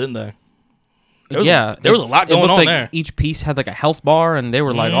next level, didn't they? There was a lot It going looked on like there. Each piece had like a health bar, and they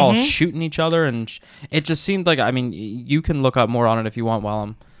were like all Mhm. shooting each other, and it just seemed like, I mean, you can look up more on it if you want while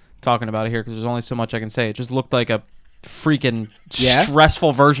I'm talking about it here, because there's only so much I can say. It just looked like a freaking Yeah?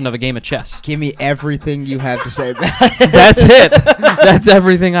 stressful version of a game of chess. Give me everything you have to say about it. That's it. That's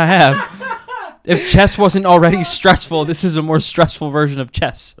everything I have. If chess wasn't already stressful, this is a more stressful version of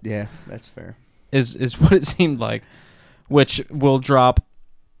chess. Yeah, that's fair. Is what it seemed like, which will drop.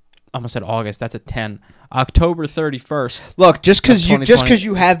 I almost said August. That's a 10. October 31st. Look, just because Of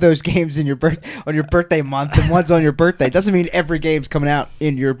you have those games in your on your birthday month and one's on your birthday doesn't mean every game's coming out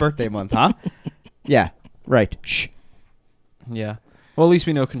in your birthday month, huh? Yeah, right. Shh. Yeah. Well, at least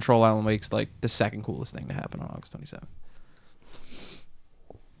we know Control Alan Wake's like the second coolest thing to happen on August 27th.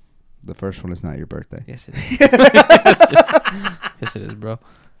 The first one is not your birthday. Yes, it is. Yes, it is, bro.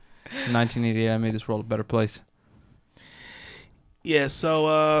 1988, I made this world a better place. Yeah,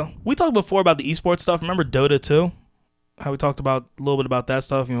 so we talked before about the esports stuff. Remember Dota 2? How we talked about a little bit about that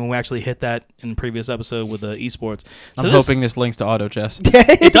stuff. You know, we actually hit that in the previous episode with the esports. So I'm hoping this links to auto chess.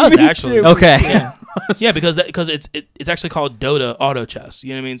 it does Me actually. too. Okay. Yeah, yeah, because it's actually called Dota Auto Chess. You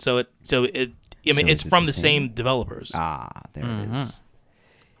know what I mean? So I mean, So it's is it from the the same? same developers. Ah, there Mhm. it is.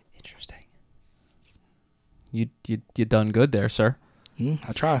 Interesting. You done good there, sir.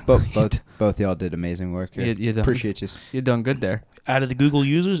 I try. Both y'all did amazing work here. You done, Appreciate you. You done good there. Out of the Google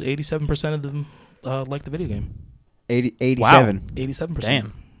users, 87% of them like the video game. 87. 87%.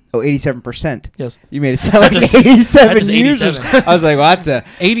 Damn. Oh, 87%. Yes. You made it sound like Just- 87 just users. 87. I was like, well, that's a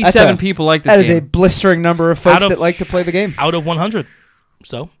 87 people like this that is game. a blistering number of folks Out of- that like to play the game. Out of 100.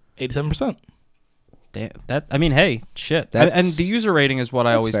 So, 87%. Damn, that I mean, hey, shit. That's- And the user rating is what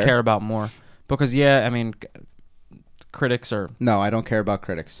I that's always fair. care about more because I mean, critics are. No, I don't care about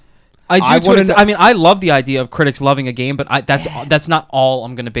critics. I do. I wanna know- I mean, I love the idea of critics loving a game, but that's not all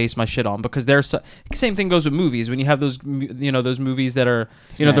I'm gonna base my shit on because there's same thing goes with movies. When you have those those movies that are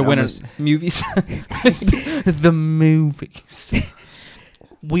the man winners movies, the movies.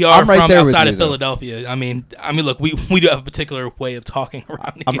 We are I'm right from there with outside you, of though. Philadelphia. I mean, look, we do have a particular way of talking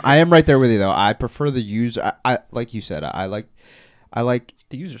around here. I am right there with you though. I prefer the user. I like you said. I like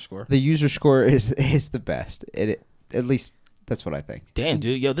The user score. the user score is the best. At least that's what I think. Damn,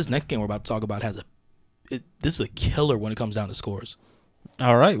 dude. Yo, this next game we're about to talk about this is a killer when it comes down to scores.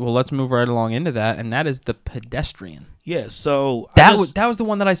 All right, well, let's move right along into that, and that is the Pedestrian. Yeah, so That was the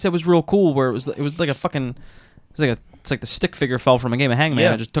one that I said was real cool, where it was like a fucking it's like the stick figure fell from a game of Hangman Yeah.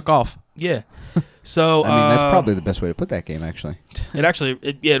 and just took off. Yeah. So I mean, that's probably the best way to put that game, actually.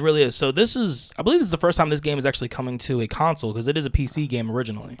 it really is. So I believe this is the first time this game is actually coming to a console because it is a PC game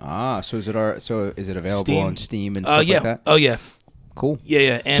originally. So is it available Steam. on Steam and stuff Yeah. like that? Oh yeah. Cool.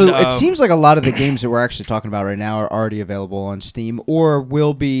 Yeah. And, So it seems like a lot of the games that we're actually talking about right now are already available on Steam or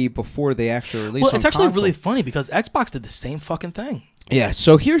will be before they actually release. well, on it's actually console. really funny because Xbox did the same fucking thing. Yeah.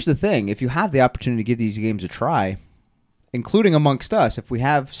 So here's the thing: if you have the opportunity to give these games a try, including amongst us, if we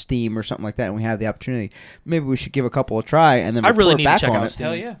have Steam or something like that, and we have the opportunity, maybe we should give a couple a try and then I really report need back to check on out it. Steam.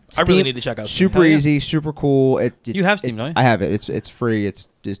 Hell yeah. I really Steam, need to check out Steam. Super Hell yeah. easy, super cool. You have Steam, don't you? I have it. It's free. It's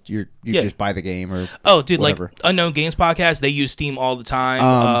just you Yeah. just buy the game or Oh, dude, whatever. like Unknown Games Podcast, they use Steam all the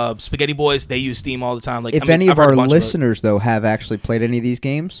time. Spaghetti Boys, they use Steam all the time. Like, If I mean, any I've of heard our a bunch of it. listeners though have actually played any of these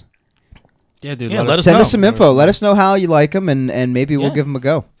games, Yeah, dude. Yeah, let us send know. us some info. Let us know how you like them, and maybe we'll Yeah. give them a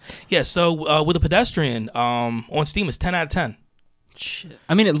go. Yeah, so with the Pedestrian on Steam, it's 10 out of 10. Shit.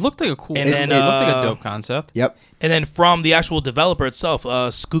 I mean, it looked like a cool. And it then, looked like a dope concept. Yep. And then from the actual developer itself,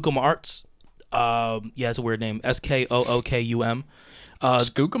 Skookum Arts. Yeah, it's a weird name. SKOOKUM.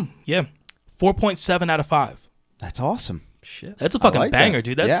 Skookum. Yeah, 4.7 out of 5. That's awesome. Shit. That's a fucking like banger, that.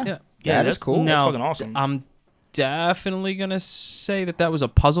 dude. That's Yeah. yeah, That that's is cool. That's Now, fucking awesome. I'm definitely gonna say that was a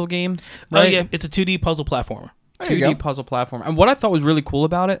puzzle game. Oh Right? yeah, it's a 2D puzzle platformer. There you 2D go. puzzle platform. And what I thought was really cool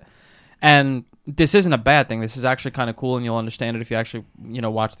about it, and this isn't a bad thing. This is actually kind of cool, and you'll understand it if you actually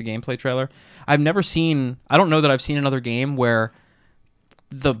watch the gameplay trailer. I don't know that I've seen another game where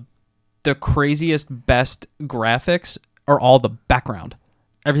the craziest best graphics are all the background.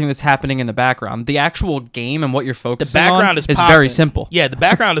 Everything that's happening in the background. The actual game and what you're The focusing background on is very popping. simple. Yeah, the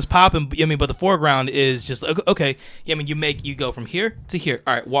background is popping. I mean, but the foreground is just okay. I mean, you go from here to here.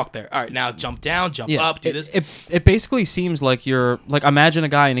 All right, walk there. All right, now jump down, jump up, do this. It basically seems like you're like imagine a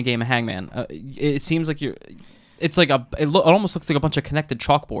guy in a game of Hangman. It seems like you're. It's like it almost looks like a bunch of connected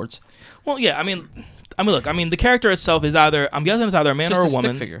chalkboards. Well, yeah. I mean, look. I mean, the character itself is I'm guessing it's either a man Just or a a stick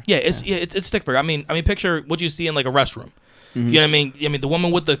woman. figure. Yeah, it's stick figure. I mean, picture what you see in like a restroom. You know what I mean? I mean, the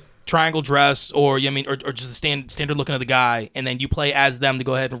woman with the triangle dress, or or just the standard looking of the guy, and then you play as them to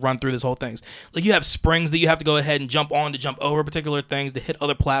go ahead and run through this whole thing. Like you have springs that you have to go ahead and jump on to jump over particular things, to hit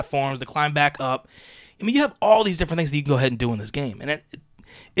other platforms, to climb back up. I mean, you have all these different things that you can go ahead and do in this game, and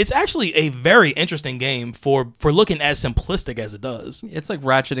it's actually a very interesting game for looking as simplistic as it does. It's like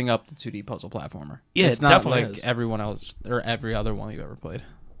ratcheting up the 2D puzzle platformer. Yeah, it's it not definitely like is. everyone else or every other one you've ever played.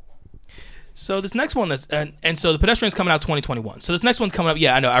 So this next one that's and so the Pedestrian's coming out 2021. So this next one's coming up.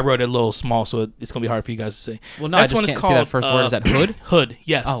 Yeah, I know I wrote it a little small, so it's gonna be hard for you guys to see. Well, no, Next I one just is can't see that called, first word. Is that Hood? Hood,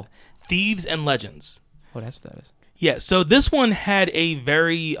 yes. Oh. Thieves and Legends. Oh, that's what that is. Yeah. So this one had a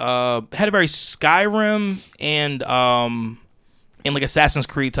very Skyrim and like Assassin's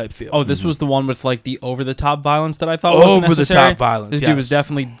Creed type feel. Oh, this was the one with like the over the top violence that I thought wasn't necessary. Over-the-top violence, This dude was yes.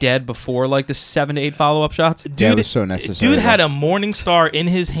 definitely dead before like the 7 to 8 follow up shots. dude, Yeah, it was so necessary, Dude had though. a Morning Star in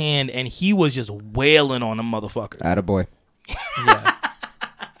his hand, and he was just wailing on a motherfucker. Attaboy. Yeah.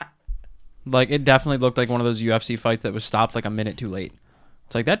 Like it definitely looked like one of those UFC fights that was stopped like a minute too late.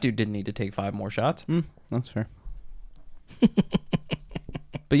 It's like that dude didn't need to take 5 more shots. That's fair.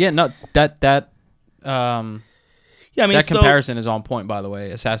 But yeah, no, that Yeah, I mean, that so, comparison is on point, by the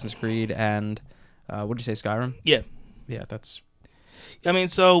way. Assassin's Creed and what did you say, Skyrim? Yeah. Yeah, that's I mean,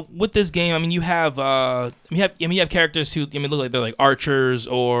 so with this game, I mean, you have characters who look like they're like archers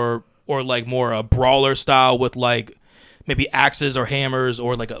or like more a brawler style with like maybe axes or hammers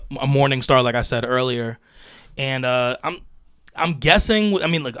or like a Morning Star, like I said earlier. And I'm guessing. I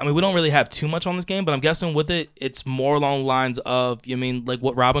mean, we don't really have too much on this game, but I'm guessing with it, it's more along the lines of, like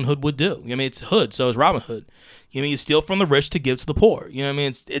what Robin Hood would do. It's Hood, so it's Robin Hood. You steal from the rich to give to the poor. You know what I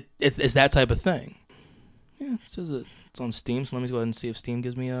mean? It's that type of thing. Yeah, it says it's on Steam, so let me go ahead and see if Steam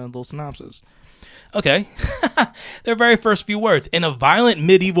gives me a little synopsis. Okay, their very first few words: in a violent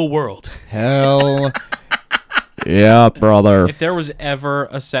medieval world. Hell. Yeah, brother. If there was ever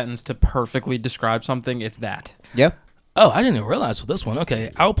a sentence to perfectly describe something, it's that. Yep. Oh, I didn't even realize with this one.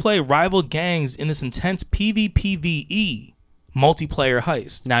 Okay, outplay rival gangs in this intense PvPvE multiplayer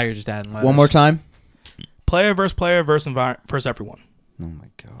heist. Now you're just adding letters. One more time. Player versus everyone. Oh my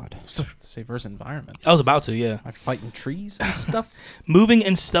god. Say versus environment. I was about to, yeah. Am I fighting trees and stuff? Moving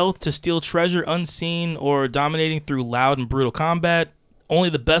in stealth to steal treasure unseen or dominating through loud and brutal combat.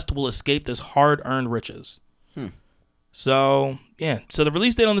 Only the best will escape this hard-earned riches. So, yeah. So the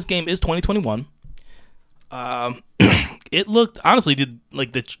release date on this game is 2021. It looked, honestly, dude,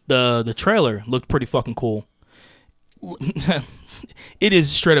 like the trailer looked pretty fucking cool. It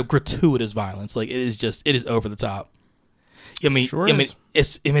is straight up gratuitous violence. Like, it is over the top.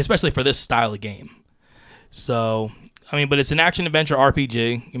 Especially for this style of game. So, but it's an action adventure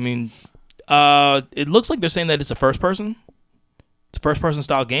RPG. It looks like they're saying that it's a first person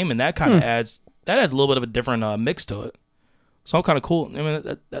style game, and that kind of adds a little bit of a different mix to it. So I'm kind of cool.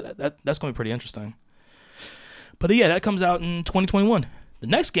 That's going to be pretty interesting. But yeah, that comes out in 2021. The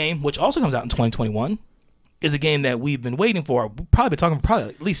next game, which also comes out in 2021, is a game that we've been waiting for. We've probably been talking for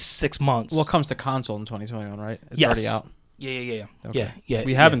at least 6 months. Well, it comes to console in 2021, right? It's yes. already out. Yeah. Okay. Yeah.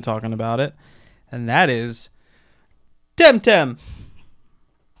 We have been talking about it, and that is Temtem.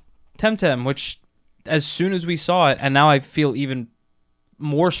 Temtem, which as soon as we saw it, and now I feel even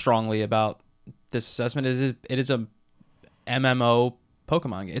more strongly about this assessment, it is a MMO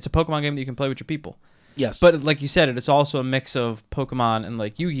Pokemon game. It's a Pokemon game that you can play with your people. Yes. But like you said, it's also a mix of Pokemon and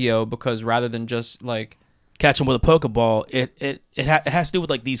like Yu-Gi-Oh, because rather than just like catch them with a Pokeball, it has to do with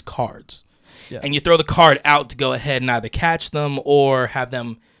like these cards. Yeah. And you throw the card out to go ahead and either catch them or have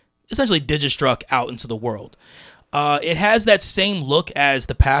them essentially Digistruck out into the world. It has that same look as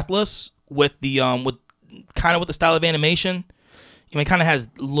the Pathless with the with the style of animation. It kind of has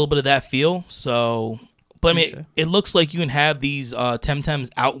a little bit of that feel. So, but it looks like you can have these Temtems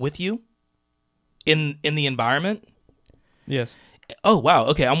out with you in the environment. Yes. Oh wow.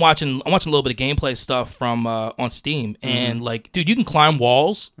 Okay, I'm watching a little bit of gameplay stuff from on Steam, and like, dude, you can climb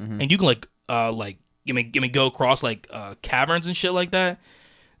walls, and you can go across like caverns and shit like that.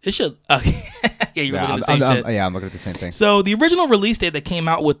 This shit. Yeah, you're looking at the same shit. I'm looking at the same thing. So the original release date that came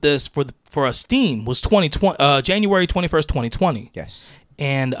out with this for a Steam was January 21st, 2020. Yes.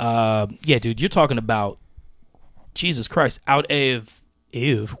 And yeah, dude, you're talking about Jesus Christ. Wow,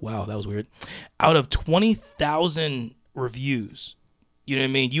 that was weird. Out of 20,000 reviews, you know what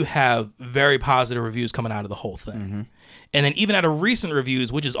I mean? You have very positive reviews coming out of the whole thing. And then even out of recent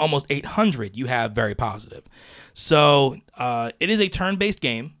reviews, which is almost 800, you have very positive. So it is a turn-based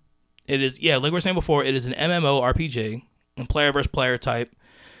game. It is, like we were saying before, it is an MMO RPG and player versus player type.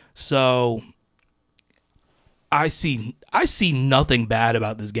 So I see nothing bad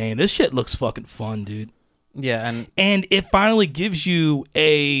about this game. This shit looks fucking fun, dude. Yeah, and it finally gives you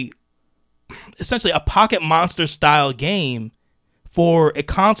essentially a Pocket Monster style game for a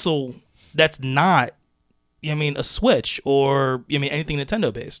console that's not, a Switch or anything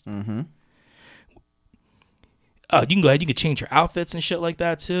Nintendo based. You can go ahead. You can change your outfits and shit like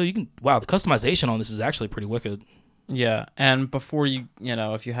that too. Wow, the customization on this is actually pretty wicked. Yeah, and before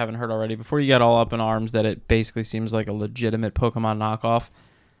if you haven't heard already, before you get all up in arms that it basically seems like a legitimate Pokemon knockoff,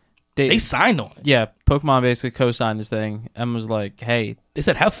 they signed on it. Yeah, Pokemon basically co-signed this thing and was like, "Hey," they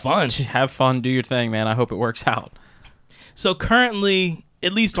said, "Have fun, do your thing, man. I hope it works out." So currently,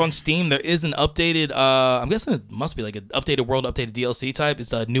 at least on Steam, there is an updated. I'm guessing it must be like an updated world, updated DLC type.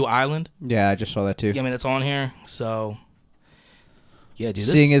 It's a new island. Yeah, I just saw that too. Yeah, that's on here. So, yeah, dude.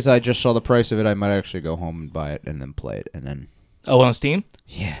 Seeing as I just saw the price of it, I might actually go home and buy it and then play it and then. Oh, on Steam?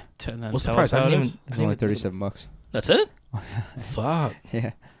 Yeah. What's the price? It's only $37. That's it? Fuck.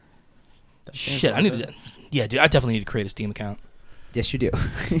 Yeah. Shit, I need to. Yeah, dude, I definitely need to create a Steam account. Yes, you do.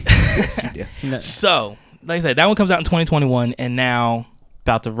 Yes, you do. So, like I said, that one comes out in 2021, and now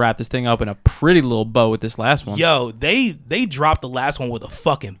about to wrap this thing up in a pretty little bow with this last one. Yo, they dropped the last one with a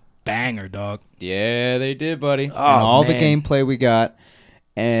fucking banger, dog. Yeah, they did, buddy. Oh, and all man. the gameplay we got,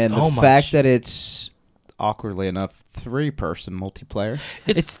 and so the fact that it's awkwardly enough 3-person multiplayer.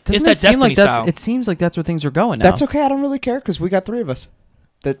 It's that Destiny style. It seems like that's where things are going now. That's okay. I don't really care because we got 3 of us.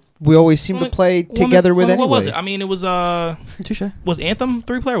 That we always seem to play together with anyway. What was it? It was Touche. Was Anthem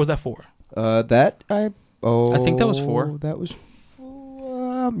 3-player or was that 4? That I Oh, I think that was 4. That was.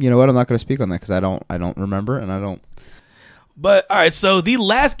 You know what? I'm not going to speak on that because I don't remember, and I don't. But all right, so the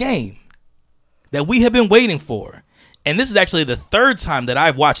last game that we have been waiting for, and this is actually the 3rd time that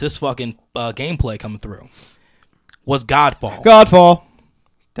I've watched this fucking gameplay coming through, was Godfall. Godfall.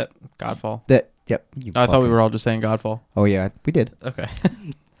 Godfall. Yep. I thought we were all just saying Godfall. Oh yeah, we did. Okay.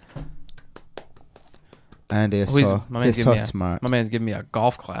 And it's so smart. My man's giving me a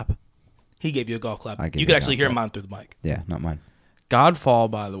golf clap. He gave you a golf clap. I gave You you could a actually golf hear clap. mine through the mic. Yeah, not mine. Godfall,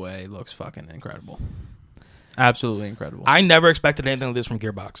 by the way, looks fucking incredible. Absolutely incredible. I never expected anything like this from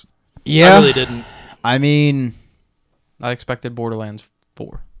Gearbox. Yeah, I really didn't. I mean, I expected Borderlands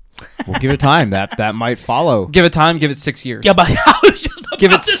 4. we'll give it time. That might follow. Give it time. Give it 6 years. Yeah, but I was just about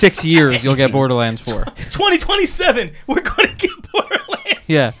Give it to 6 say, years. You'll get Borderlands 4. 2027. We're going to get Borderlands.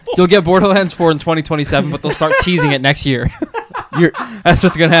 Yeah, you'll get Borderlands 4 in 2027, but they'll start teasing it next year. That's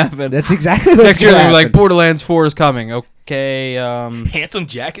what's gonna happen. That's exactly what's Next year gonna they'll be like happen. Borderlands 4 is coming. Okay. Handsome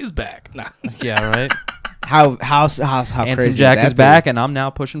Jack is back. Nah. Yeah. Right. How Handsome crazy Jack would is that back, and I'm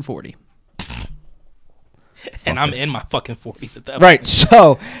now pushing 40. And I'm in my fucking 40s at that be? Right. point.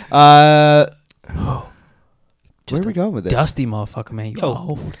 So, where are we going with this? Dusty motherfucker, man. You Yo.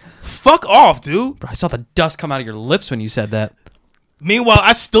 old. Fuck off, dude. Bro, I saw the dust come out of your lips when you said that. Meanwhile,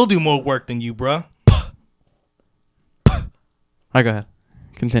 I still do more work than you, bruh. All right, go ahead.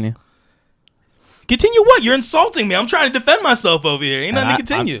 Continue. Continue what? You're insulting me. I'm trying to defend myself over here. Ain't nothing to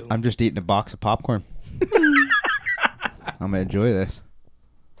continue. I'm just eating a box of popcorn. I'm gonna enjoy this.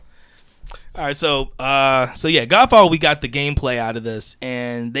 All right, so yeah, Godfall. We got the gameplay out of this,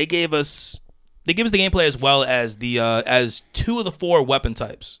 and they gave us the gameplay as well as the as 2 of the 4 weapon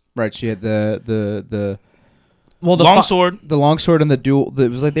types. Right. She had the Longsword. the longsword and the dual. It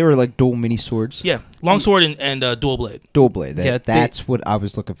was like they were like dual mini swords. Yeah, longsword and dual blade. Dual blade. Yeah, That's what I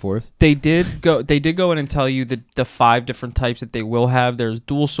was looking for. They did go in and tell you the 5 different types that they will have. There's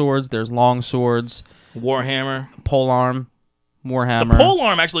dual swords. There's long swords. Warhammer. Polearm. Warhammer. The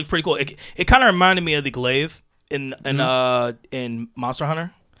polearm actually looked pretty cool. It kind of reminded me of the glaive in Monster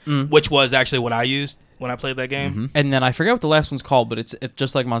Hunter, which was actually what I used when I played that game. Mm-hmm. And then I forget what the last one's called, but it's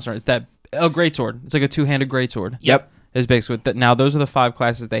just like Monster Hunter. It's that greatsword. It's like a 2-handed greatsword. Yep. Is basically what now those are the 5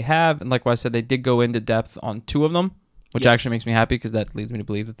 classes they have, and like what I said, they did go into depth on 2 of them, which Yes. actually makes me happy because that leads me to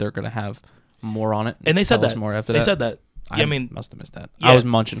believe that they're going to have more on it. And they said tell us that. more after They that. said that. Yeah, I I mean, must have missed that. Yeah. I was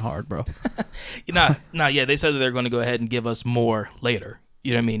munching hard, bro. yeah, they said that they're going to go ahead and give us more later.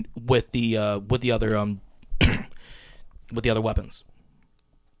 You know what I mean? With the other with the other weapons.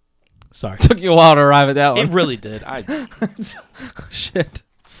 Sorry. Took you a while to arrive at that one. It really did. Shit.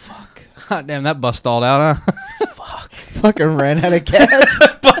 Fuck. God damn, that bus stalled out, huh? Fucking ran out of gas.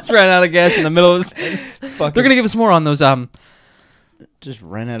 Bus ran out of gas in the middle of the sentence. They're gonna give us more on those Just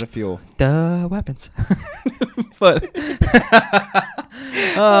ran out of fuel. the weapons. But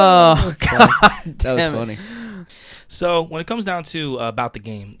oh god, That was damn it. funny. So when it comes down to about the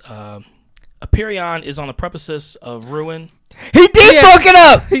game, Aperion is on the precipice of ruin. He did Yeah. fuck it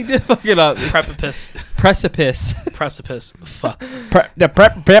up. He did fuck it up. Precipice. Precipice. Precipice. Fuck. Prep.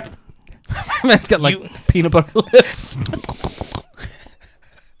 Man's got like You- peanut butter lips.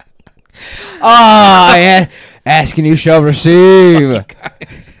 Yeah. Asking you shall receive.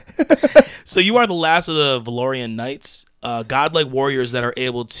 So you are the last of the Valorian Knights, godlike warriors that are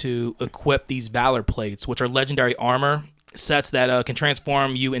able to equip these Valor Plates, which are legendary armor sets that can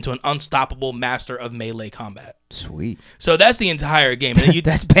transform you into an unstoppable master of melee combat. Sweet. So that's the entire game. And then you,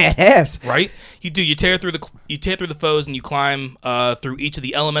 That's badass. right? You tear through the foes and you climb through each of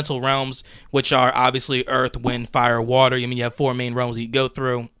the elemental realms, which are obviously Earth, Wind, Fire, Water. I mean, you have 4 main realms that you go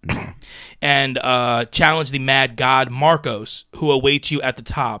through, and challenge the Mad God Marcos, who awaits you at the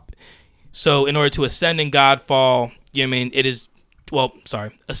top. So, in order to ascend in Godfall, you know what I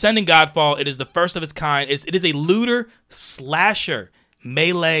mean, Ascending Godfall. It is the first of its kind. It is a looter slasher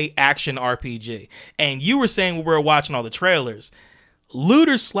melee action RPG. And you were saying when we were watching all the trailers,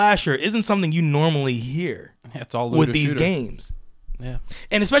 looter slasher isn't something you normally hear It's all with these games. Yeah.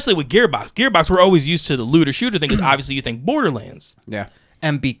 And especially with Gearbox. Gearbox, we're always used to the looter shooter thing because obviously you think Borderlands. Yeah.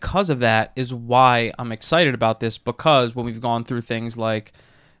 And because of that is why I'm excited about this, because when we've gone through things like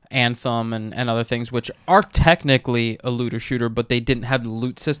Anthem and other things, which are technically a looter shooter, but they didn't have the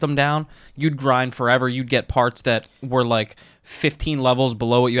loot system down, you'd grind forever. You'd get parts that were like 15 levels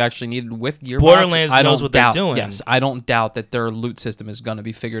below what you actually needed with Gearbox. Borderlands knows don't what they're doubt, doing. Yes, I don't doubt that their loot system is going to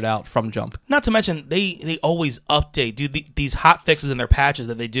be figured out from jump. Not to mention, they always update, these hot fixes in their patches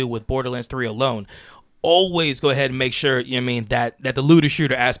that they do with Borderlands 3 alone. Always go ahead and make sure, that the looter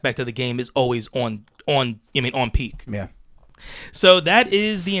shooter aspect of the game is always on peak. Yeah. So that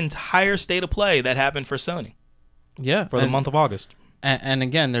is the entire state of play that happened for Sony. Yeah, for the month of August. And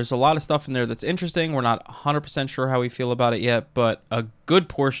again, there's a lot of stuff in there that's interesting. We're not 100% sure how we feel about it yet, but a good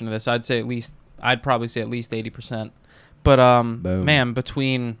portion of this, I'd probably say at least 80%. But man,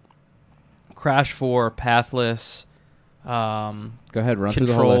 between Crash 4, Pathless, go ahead, run Control, through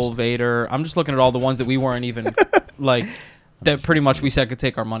the whole list. Vader. I'm just looking at all the ones that we weren't even like that. Pretty much, we said could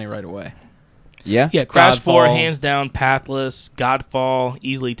take our money right away. Yeah, yeah. Crash 4, Godfall. hands down. Pathless, Godfall,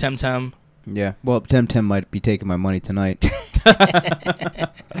 easily Temtem. Yeah, well, Temtem might be taking my money tonight.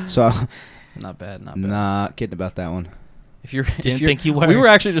 So, not bad. Not kidding about that one. If you're, Didn't think you were. We were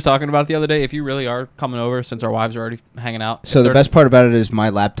actually just talking about it the other day. If you really are coming over, since our wives are already hanging out. So the best part about it is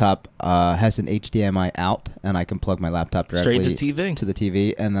my laptop has an HDMI out, and I can plug my laptop directly straight to the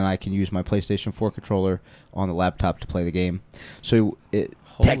TV, and then I can use my PlayStation 4 controller on the laptop to play the game. So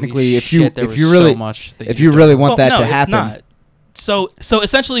technically, if you really want that to happen, it's not. So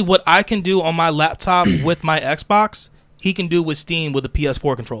essentially, what I can do on my laptop with my Xbox, he can do with Steam with a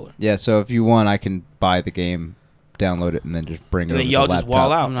PS4 controller. Yeah. So if you want, I can buy the game, download it, and then just bring it over to the laptop. Just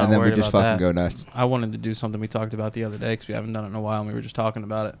wall out. And then we just fucking go nuts. I wanted to do something we talked about the other day because we haven't done it in a while, and we were just talking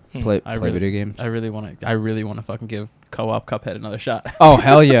about it. Play video games. I really want to fucking give co-op Cuphead another shot. Oh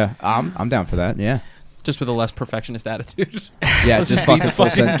hell yeah, I'm down for that. Yeah. Just with a less perfectionist attitude. Yeah, just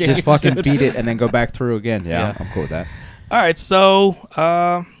fucking beat it and then go back through again. Yeah. I'm cool with that. All right,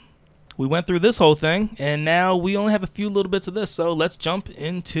 so we went through this whole thing, and now we only have a few little bits of this. So let's jump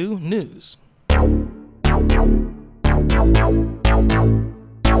into news.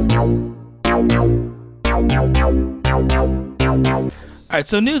 All right,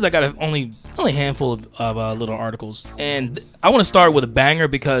 so news. I got only a handful of little articles, and I want to start with a banger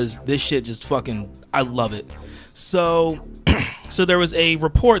because this shit just fucking I love it. So there was a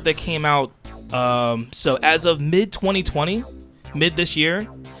report that came out. So as of mid 2020, mid this year,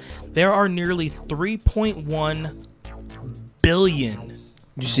 there are nearly 3.1 billion.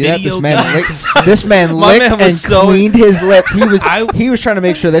 Did you see that? This man licked and cleaned his lips. He was trying to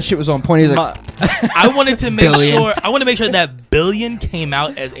make sure that shit was on point. He's like, I wanted to make sure. I want to make sure that billion came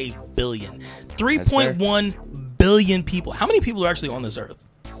out as a billion. 3.1 billion people. How many people are actually on this earth?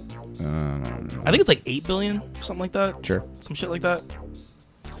 I think it's like 8 billion, something like that. Sure. Some shit like that.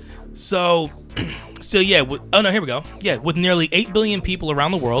 So yeah. Oh no, here we go. Yeah, with nearly 8 billion people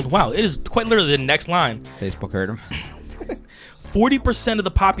around the world. Wow, it is quite literally the next line. Facebook heard him. 40% of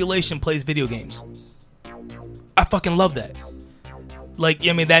the population plays video games. I fucking love that. Like,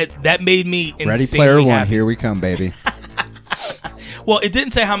 I mean, that made me insanely Ready Player One, happy. here we come, baby. Well, it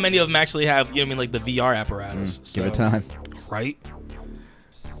didn't say how many of them actually have, you know what I mean, like the VR apparatus. Give it time. Right?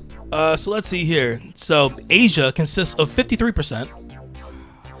 So let's see here. So Asia consists of 53%.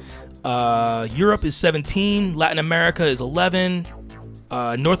 Europe is 17. Latin America is 11.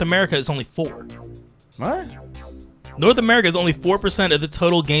 North America is only 4. What? North America is only 4% of the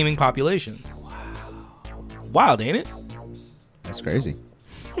total gaming population. Wow. Wild, ain't it? That's crazy.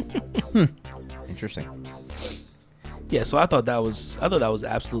 Interesting. Yeah, so I thought that was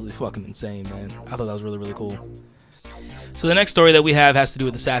absolutely fucking insane, man. I thought that was really, really cool. So the next story that we have has to do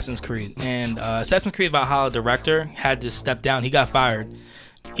with Assassin's Creed. And Assassin's Creed Valhalla director had to step down. He got fired.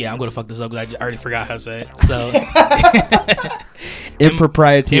 Yeah, I'm going to fuck this up because I already forgot how to say it. So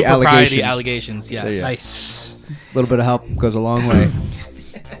Impropriety allegations, yes. Nice. A little bit of help goes a long way.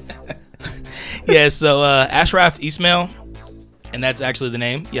 Yeah, so Ashraf Ismail, and that's actually the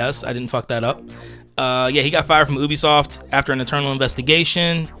name. Yes, I didn't fuck that up. Yeah, he got fired from Ubisoft after an internal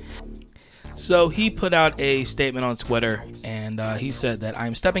investigation. So he put out a statement on Twitter, and he said that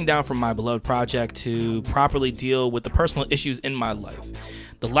I'm stepping down from my beloved project to properly deal with the personal issues in my life.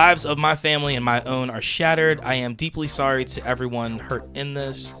 The lives of my family and my own are shattered. I am deeply sorry to everyone hurt in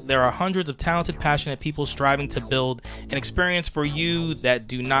this. There are hundreds of talented, passionate people striving to build an experience for you that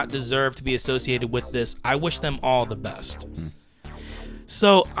do not deserve to be associated with this. I wish them all the best.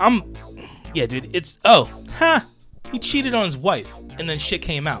 So yeah, dude, he cheated on his wife, and then shit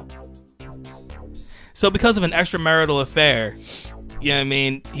came out. So because of an extramarital affair, you know what I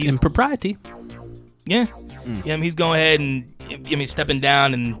mean? He's impropriety. Yeah. Yeah, he's going ahead and stepping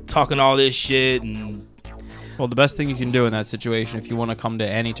down and talking all this shit. And well, the best thing you can do in that situation, if you want to come to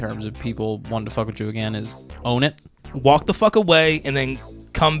any terms of people wanting to fuck with you again, is own it. Walk the fuck away and then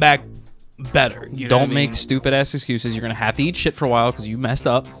come back better. You know Don't make stupid ass excuses. You're gonna have to eat shit for a while because you messed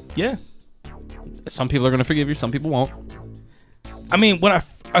up. Yeah. Some people are gonna forgive you. Some people won't. I mean, when I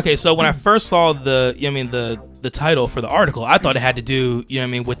first saw the title for the article, I thought it had to do,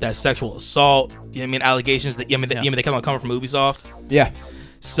 with that sexual assault, allegations that, they come coming from Ubisoft. Yeah.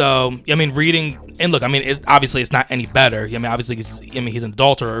 So I mean, reading and look, I mean, obviously it's not any better. I mean, obviously he's an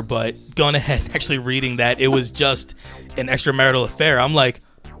adulterer, but going ahead and actually reading that it was just an extramarital affair. I'm like,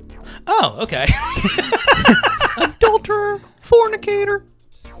 oh, okay. Adulterer, fornicator.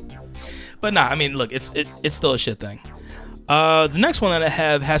 But nah, I mean, look, it's still a shit thing. The next one that I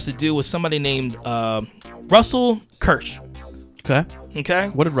have has to do with somebody named Russell Kirsch. Okay. Okay.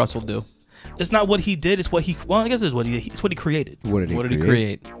 What did Russell do? It's not what he did. It's what he. Well, I guess it's what he created. What did he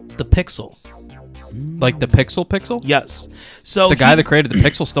create? The Pixel. Like the Pixel? Yes. So the guy that created the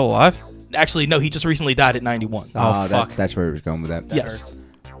Pixel still alive? Actually, no. He just recently died at 91. Oh, fuck. That's where he was going with that. Yes.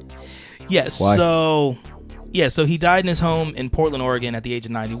 Yes. Why? So he died in his home in Portland, Oregon, at the age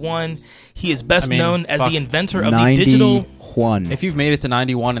of 91. He is best known as the inventor of the digital. If you've made it to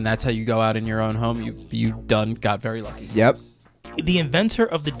 91 and that's how you go out in your own home, you got very lucky. Yep. The inventor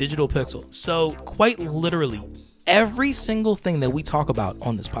of the digital pixel. So quite literally, every single thing that we talk about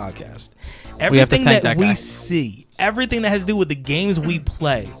on this podcast, everything that we see, everything that has to do with the games we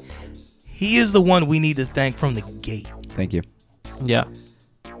play, he is the one we need to thank from the gate. Thank you. Yeah.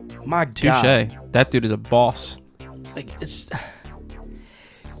 My God. Touche. That dude is a boss. Like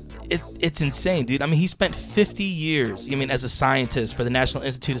it's insane, dude. I mean, he spent 50 years, as a scientist for the National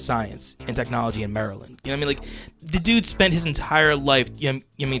Institute of Science and Technology in Maryland. You know what I mean? Like, the dude spent his entire life,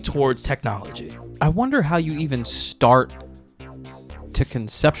 towards technology. I wonder how you even start to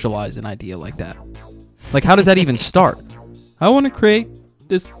conceptualize an idea like that. Like, how does that even start? I want to create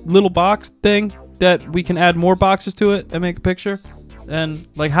this little box thing that we can add more boxes to it and make a picture. And,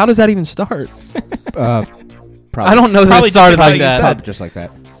 like, how does that even start? Probably. I don't know that it started like that. Probably just like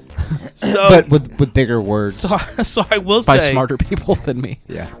that. So, but with bigger words. So I will say, by smarter people than me.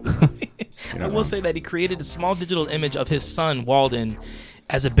 Yeah. I will say that he created a small digital image of his son Walden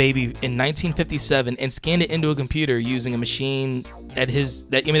as a baby in 1957 and scanned it into a computer using a machine that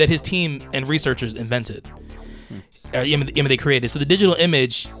his team and researchers invented. They created. So the digital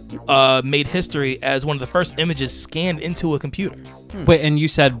image made history as one of the first images scanned into a computer. Wait, and you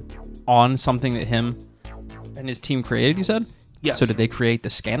said on something that him and his team created, you said? Yes. So did they create the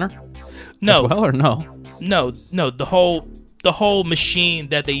scanner? No. As well, or no? No. The whole machine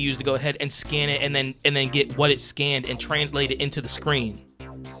that they used to go ahead and scan it and then get what it scanned and translate it into the screen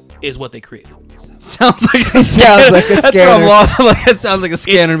is what they created. Sounds like a scanner. That's where I'm lost. Like, it sounds like a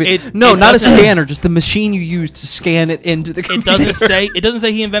scanner to me. No, not a scanner, just the machine you use to scan it into the computer. It doesn't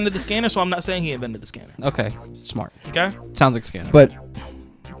say he invented the scanner, so I'm not saying he invented the scanner. Okay, smart. Okay? Sounds like a scanner. But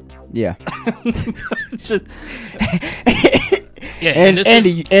yeah. Just yeah, and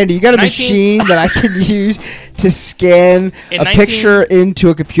Andy, you got a machine that I can use to scan a picture into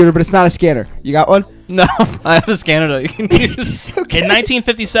a computer, but it's not a scanner. You got one? No, I have a scanner that you can use. Okay. In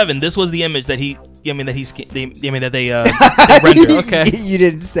 1957, this was the image that they rendered. Okay. You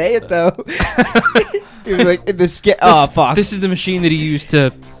didn't say it though. It was like the scan. Oh fuck! This is the machine that he used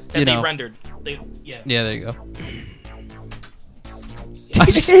to, they rendered. Yeah, there you go. I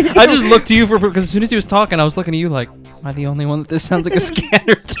just looked to you because as soon as he was talking, I was looking at you like, am I the only one that this sounds like a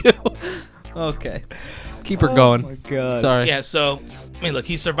scanner to? Okay. Keep her going. Oh my God. Sorry. Yeah, so, look,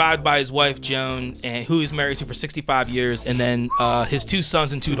 he's survived by his wife, Joan, and who he's married to for 65 years, and then his 2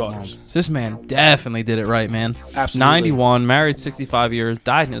 sons and 2 daughters. So this man definitely did it right, man. Absolutely. 91, married 65 years,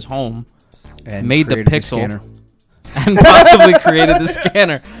 died in his home, and made the Pixel, and possibly created the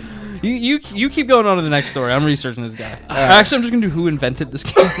scanner. You keep going on to the next story. I'm researching this guy. Actually, I'm just going to do who invented the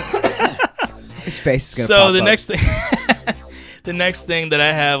scanner. His face is going to pop up. Next thing... The next thing that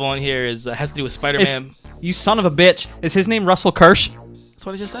I have on here has to do with Spider-Man. You son of a bitch. Is his name Russell Kirsch? That's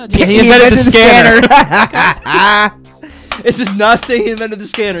what I just said. Yeah, he invented the scanner. It does not say he invented the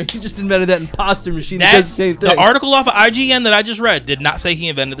scanner. He just invented that imposter machine that does the same thing. The article off of IGN that I just read did not say he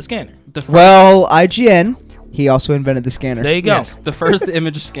invented the scanner. Well, IGN, he also invented the scanner. There you go. Yes, the first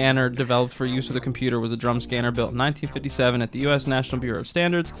image scanner developed for use with a computer was a drum scanner built in 1957 at the U.S. National Bureau of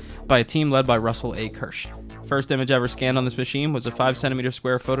Standards by a team led by Russell A. Kirsch. First image ever scanned on this machine was a 5-centimeter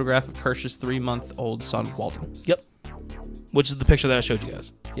square photograph of Kirsch's 3-month-old son, Walden. Yep. Which is the picture that I showed you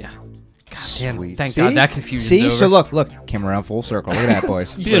guys. Yeah. God damn. Sweet. Thank God that confusion's See? over. So look, came around full circle. Look at that,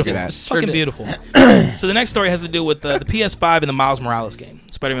 boys. Beautiful. Look at that. Fucking beautiful. So the next story has to do with the PS5 and the Miles Morales game,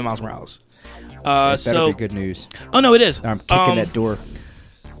 Spider-Man Miles Morales. That better be good news. Oh no, it is. I'm kicking that door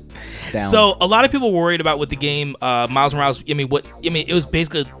down. So a lot of people were worried about with the game Miles Morales. It was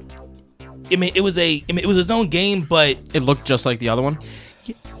basically. It was its own game, but it looked just like the other one.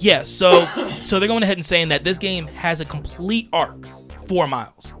 Yeah, so they're going ahead and saying that this game has a complete arc for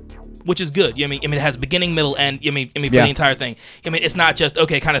Miles. which is good. You know what I mean? It has beginning, middle, end. For the entire thing. It's not just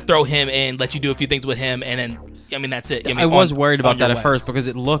okay, kind of throw him in, let you do a few things with him, and then that's it. I was worried about that at first because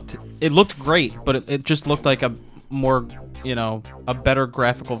it looked great, but it just looked like a more, a better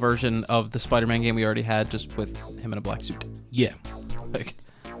graphical version of the Spider-Man game we already had, just with him in a black suit. Yeah.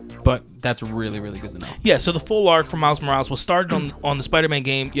 But that's really, really good to know. Yeah, so the full arc for Miles Morales was started on the Spider-Man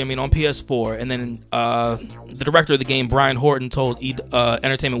game, on PS4, and then the director of the game, Brian Horton, told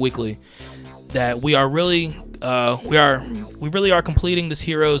Entertainment Weekly that we really are completing this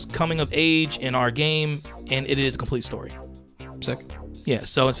hero's coming of age in our game, and it is a complete story. Sick. Yeah,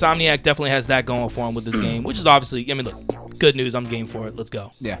 so Insomniac definitely has that going for him with this game, which is obviously, look, good news. I'm game for it. Let's go.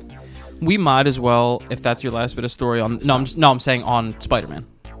 Yeah. We might as well, if that's your last bit of story on. I'm saying on Spider-Man.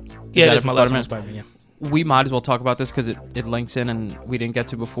 Yeah, it is my last one on Spider-Man. Yeah. We might as well talk about this because it links in, and we didn't get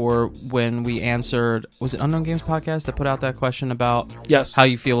to before when we answered. Was it Unknown Games Podcast that put out that question about how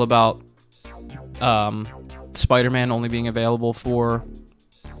you feel about Spider-Man only being available for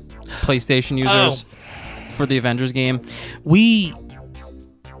PlayStation users for the Avengers game?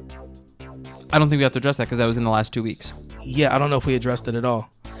 I don't think we have to address that because that was in the last 2 weeks. Yeah, I don't know if we addressed it at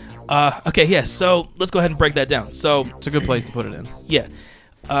all. Okay, yeah, so let's go ahead and break that down. So it's a good place to put it in. Yeah.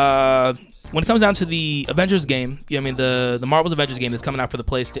 When it comes down to the Avengers game, the Marvel's Avengers game that's coming out for the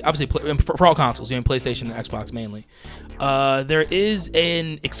PlayStation, obviously for all consoles, PlayStation and Xbox mainly. There is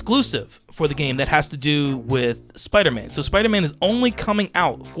an exclusive for the game that has to do with Spider-Man. So Spider-Man is only coming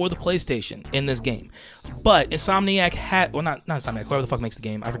out for the PlayStation in this game. But Insomniac had, well, not Insomniac, whoever the fuck makes the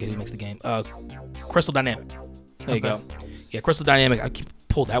game. I forget who makes the game. Crystal Dynamic. There you go. Yeah, Crystal Dynamic. I can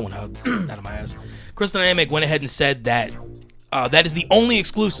pull that one out of my ass. Crystal Dynamic went ahead and said that that is the only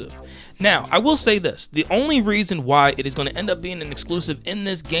exclusive. Now, I will say this. The only reason why it is going to end up being an exclusive in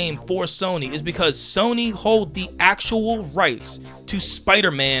this game for Sony is because Sony hold the actual rights to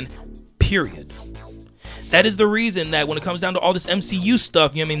Spider-Man, period. That is the reason that when it comes down to all this MCU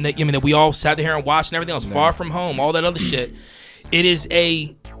stuff, that we all sat there and watched and everything else, Far From Home, all that other shit, it is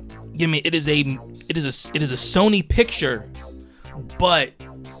a Sony picture, but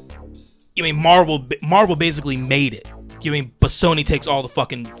Marvel basically made it. But Sony takes all the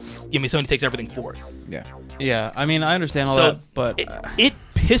fucking. Sony takes everything for it. Yeah. Yeah. I understand all that, but it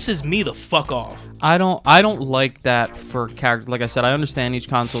pisses me the fuck off. I don't like that for character. Like I said, I understand each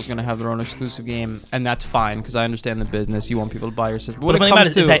console is going to have their own exclusive game, and that's fine because I understand the business. You want people to buy your system. What it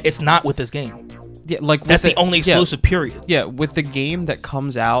comes to is that it's not with this game. Yeah, like that's the only exclusive. Period. Yeah, with the game that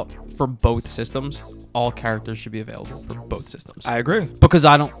comes out for both systems, all characters should be available for both systems. I agree.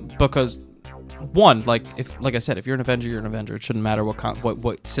 Because one, like I said, if you're an Avenger, you're an Avenger. It shouldn't matter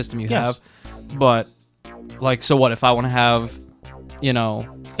what system you have. But like, so what if I want to have,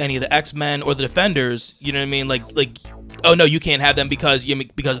 any of the X-Men or the Defenders? You know what I mean? Like, oh no, you can't have them because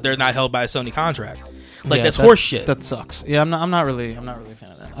they're not held by a Sony contract. Like that's horse shit. That sucks. Yeah, I'm not really a fan of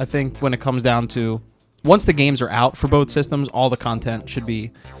that. I think when it comes down to once the games are out for both systems, all the content should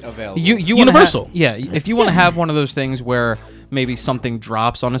be available. Universal. If you want to have one of those things where maybe something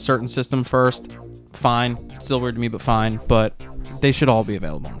drops on a certain system first, fine. Still weird to me, but fine. But they should all be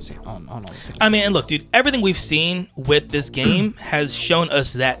available on all the same. And look, dude, everything we've seen with this game has shown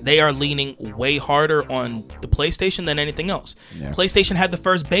us that they are leaning way harder on the PlayStation than anything else. Yeah. PlayStation had the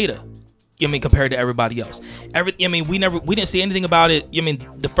first beta. Compared to everybody else. We didn't see anything about it.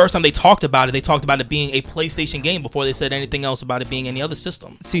 The first time they talked about it being a PlayStation game before they said anything else about it being any other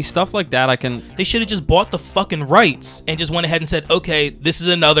system. See, stuff like that They should have just bought the fucking rights and just went ahead and said, okay, this is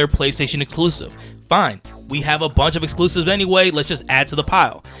another PlayStation exclusive. Fine. We have a bunch of exclusives anyway. Let's just add to the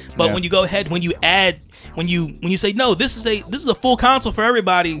pile. But when you go ahead, when you say, no, this is a full console for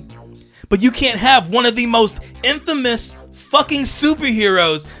everybody, but you can't have one of the most infamous fucking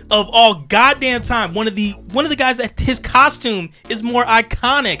superheroes of all goddamn time. One of the guys that his costume is more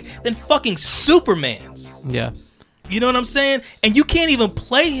iconic than fucking Superman's. Yeah. You know what I'm saying? And you can't even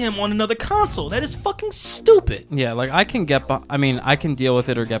play him on another console. That is fucking stupid. Yeah, like I can deal with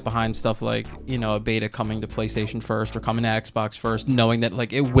it or get behind stuff like, a beta coming to PlayStation first or coming to Xbox first, knowing that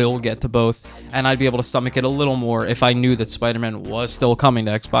like it will get to both, and I'd be able to stomach it a little more if I knew that Spider-Man was still coming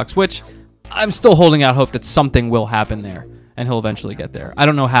to Xbox, which I'm still holding out hope that something will happen there. And he'll eventually get there. I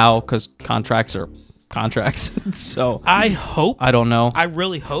don't know how, because contracts are contracts. So I don't know. I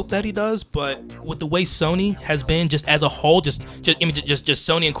really hope that he does, but with the way Sony has been, just as a whole, just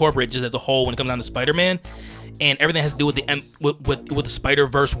Sony Incorporated, just as a whole, when it comes down to Spider-Man, and everything has to do with the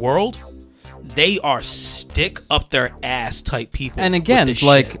Spider-Verse world, they are stick up their ass type people. And again,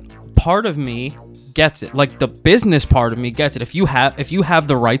 like part of me gets it. Like the business part of me gets it. If you have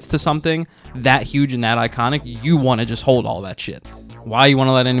the rights to something that huge and that iconic, you want to just hold all that shit. Why you want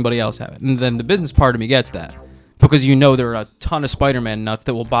to let anybody else have it? And then the business part of me gets that. Because you know there are a ton of Spider-Man nuts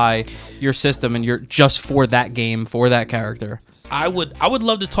that will buy your system and you're just for that game, for that character. I would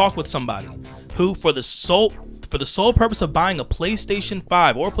love to talk with somebody who, for the sole purpose of buying a PlayStation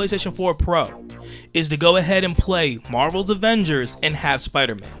 5 or PlayStation 4 Pro, is to go ahead and play Marvel's Avengers and have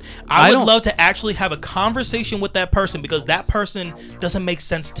Spider-Man. I would love to actually have a conversation with that person because that person doesn't make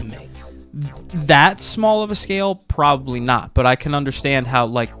sense to me. That small of a scale, probably not. But I can understand how,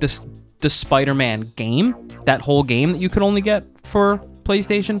 like, the Spider-Man game, that whole game that you could only get for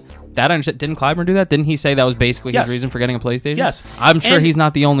PlayStation, that I understand. Didn't Clyburn do that? Didn't he say that was basically his reason for getting a PlayStation? Yes. I'm sure he's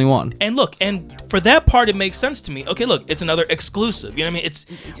not the only one. And look, and for that part, it makes sense to me. Okay, look, it's another exclusive. You know what I mean? It's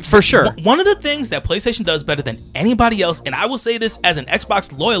for sure. One of the things that PlayStation does better than anybody else, and I will say this as an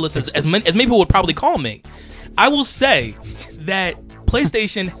Xbox loyalist, as many people would probably call me, I will say that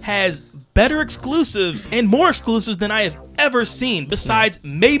PlayStation has better exclusives and more exclusives than I have ever seen, besides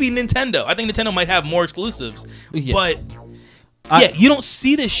maybe Nintendo. I think Nintendo might have more exclusives, but you don't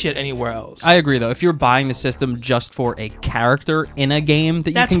see this shit anywhere else. I agree, though. If you're buying the system just for a character in a game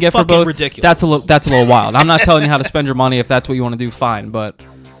that you can get for fucking both, ridiculous. That's a little wild. I'm not telling you how to spend your money. If that's what you want to do, fine. But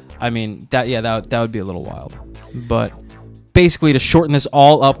I mean, that would be a little wild. But basically, to shorten this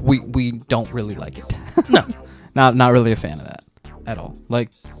all up, we don't really like it. No, not really a fan of that at all.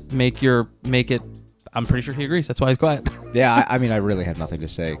 Like, make it. I'm pretty sure he agrees. That's why he's quiet. Yeah, I mean, I really have nothing to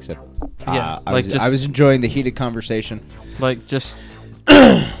say except I was enjoying the heated conversation. Like, just.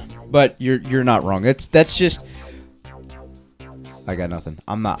 But you're not wrong. That's just. I got nothing.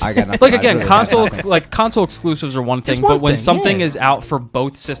 I got nothing. Like, again, console exclusives are one thing, but when something is out for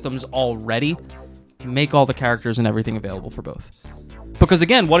both systems already, make all the characters and everything available for both. Because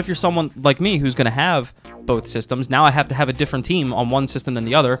again, what if you're someone like me who's going to have both systems? Now I have to have a different team on one system than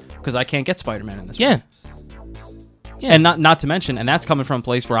the other because I can't get Spider-Man in this one. Yeah. And not to mention, and that's coming from a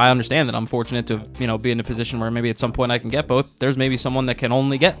place where I understand that I'm fortunate to, be in a position where maybe at some point I can get both. There's maybe someone that can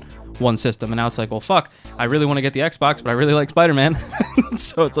only get one system, and now it's like, well, fuck, I really want to get the Xbox, but I really like Spider-Man.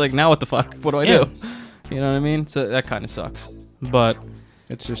 So it's like, now what the fuck? What do I do? You know what I mean? So that kind of sucks. But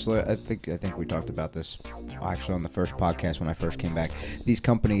it's just like, I think we talked about this actually on the first podcast when I first came back. These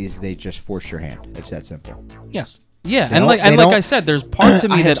companies, they just force your hand. It's that simple. Yes. Yeah, and like I said, there's parts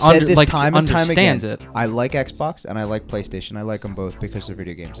of me that understands it. I like Xbox and I like PlayStation. I like them both because they're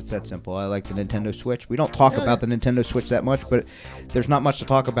video games. It's that simple. I like the Nintendo Switch. We don't talk about the Nintendo Switch that much, but there's not much to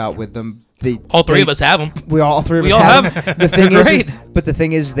talk about with them. All three of us have them. All three of us have them. The thing but the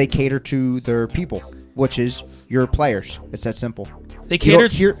thing is, they cater to their people, which is your players. It's that simple. They cater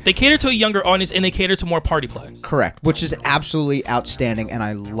to a younger audience, and they cater to more party play. Correct, which is absolutely outstanding, and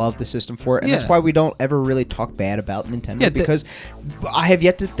I love the system for it. And that's why we don't ever really talk bad about Nintendo, because I have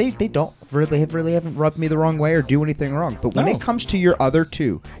yet to. They don't really haven't rubbed me the wrong way or do anything wrong. But when it comes to your other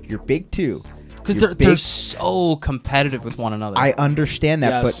two, your big two, because they're so competitive with one another. I understand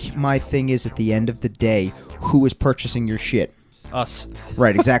that, but my thing is, at the end of the day, who is purchasing your shit? Us.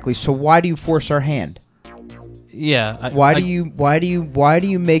 Right, exactly. So why do you force our hand? Yeah. Why do you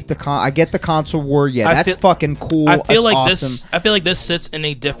make the I get the console war. Yeah, that's fucking cool. I feel like awesome. I feel like this sits in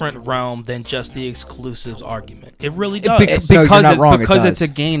a different realm than just the exclusives argument. It really does. Because it's a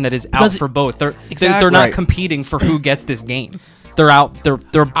game that is out for both. They're not competing for who gets this game. They're out.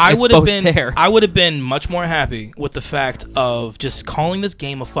 I would have been much more happy with the fact of just calling this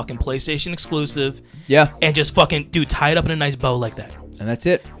game a fucking PlayStation exclusive. Yeah. And just fucking tie it up in a nice bow like that. And that's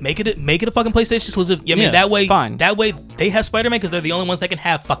it. Make it a fucking PlayStation exclusive. I mean, that way, fine. That way they have Spider-Man because they're the only ones that can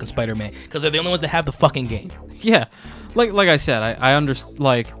have fucking Spider-Man because they're the only ones that have the fucking game. Yeah, like I said, I understand.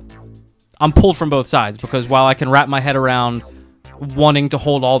 Like, I'm pulled from both sides because while I can wrap my head around wanting to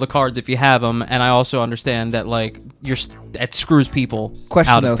hold all the cards if you have them, and I also understand that it screws people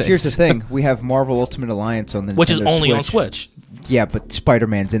out of things. Here's the thing: we have Marvel Ultimate Alliance on the which Nintendo is only Switch. on Switch. Yeah, but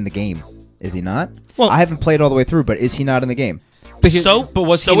Spider-Man's in the game. Is he not? Well, I haven't played all the way through, but is he not in the game? So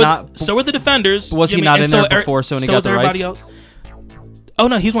were the Defenders. Was he not in there before Sony got the rights? Else? Oh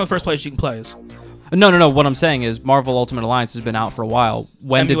no, he's one of the first players you can play as. No. What I'm saying is Marvel Ultimate Alliance has been out for a while.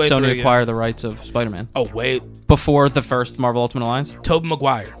 When did Sony acquire the rights of Spider-Man? Oh wait, before the first Marvel Ultimate Alliance. Tobey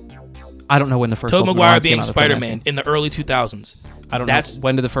Maguire. I don't know when the first. Tobey Maguire being Spider-Man in the early 2000s. I don't know.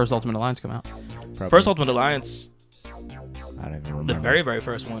 When did the first Ultimate Alliance come out? Probably. First Ultimate Alliance. I don't even remember. The very, very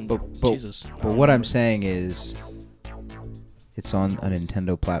first one. But Jesus. But what I'm saying is, it's on a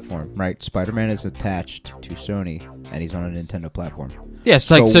Nintendo platform, right? Spider-Man is attached to Sony, and he's on a Nintendo platform. Yes,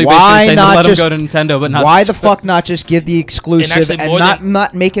 So so you're why basically saying not let him just- go to Nintendo, but not. Why the fuck not just give the exclusive actually, and more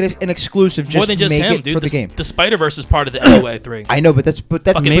not make it an exclusive? Just More than just make him, it dude. for the game. The Spider-Verse is part of the MUA 3. I know, but that's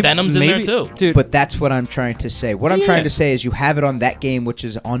Fucking Venom's in there too. dude. But that's what I'm trying to say. What I'm trying to say is you have it on that game, which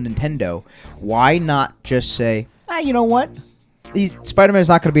is on Nintendo. Why not just say, you know what? Spider-Man is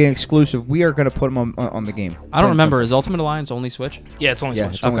not going to be an exclusive. We are going to put him on the game. I don't remember. Is Ultimate Alliance only Switch? Yeah, it's only Yeah,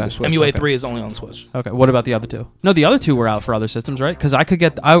 Switch. it's only Okay. the Switch. MUA Okay. 3 is only on Switch. Okay. What about the other two? No, the other two were out for other systems, right? Because I could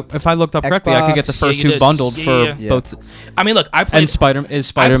get. If I looked up correctly, I could get the Xbox. first Yeah, you two did. bundled Yeah, for yeah. both. I mean, look, I played. And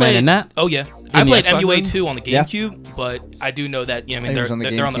Spider-Man in that? Oh yeah, I the played Xbox MUA version? 2 on the Yeah. GameCube, but I do know that. Yeah, I mean, And they're it was on the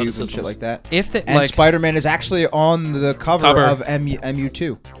they're on the other GameCube and systems. shit like that. If the, And like Spider-Man is actually on the cover of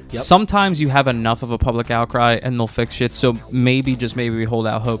MU2. Yep. sometimes you have enough of a public outcry and they'll fix shit. So maybe just maybe we hold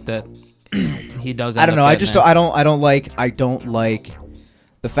out hope that he does. I don't know. I getting just it. I don't like.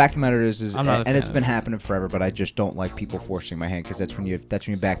 The fact of the matter is I'm not a and fan it's of been it. happening forever. But I just don't like people forcing my hand because that's when you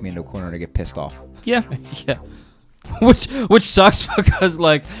back me into a corner and I get pissed off. Yeah, Yeah. Which sucks because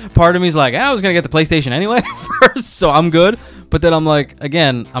like part of me is like I was gonna get the PlayStation anyway first, so I'm good. But then I'm like,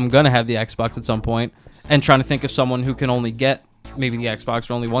 again, I'm gonna have the Xbox at some point, and trying to think of someone who can only get maybe the Xbox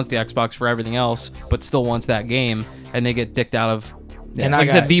or only wants the Xbox for everything else, but still wants that game, and they get dicked out of. And Like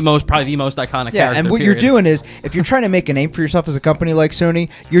I said, probably the most iconic Yeah, character. and what period. you're doing is, if you're trying to make a name for yourself as a company like Sony,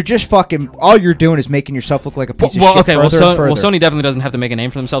 you're just fucking. All you're doing is making yourself look like a piece of shit. Okay, further and further. Sony definitely doesn't have to make a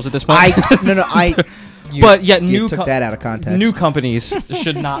name for themselves at this point. But yet, you new took co- that out of context. new companies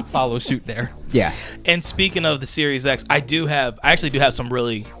should not follow suit there. Yeah, and speaking of the Series X, I actually do have some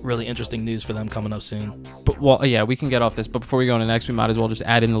really really interesting news for them coming up soon. But well, yeah, we can get off this. But before we go into next, we might as well just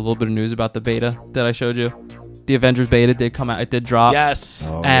add in a little bit of news about the beta that I showed you. The Avengers beta did come out. It did drop. Yes.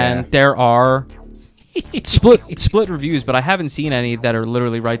 Oh, And yeah. there are split reviews, but I haven't seen any that are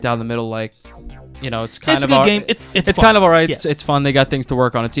literally right down the middle. Like, it's kind It's a of good game. It's fun. kind of all right. Yeah. It's fun. They got things to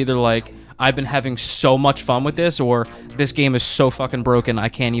work on. It's either like I've been having so much fun with this, or this game is so fucking broken I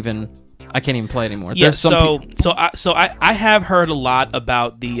can't even play it anymore. Yeah. There's some I have heard a lot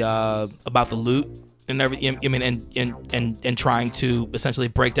about the loot and everything. I mean, and trying to essentially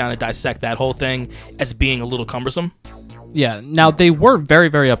break down and dissect that whole thing as being a little cumbersome. Yeah. Now they were very,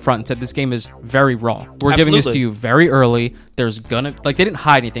 very upfront and said this game is very raw. We're giving this to Absolutely. you very early. There's they didn't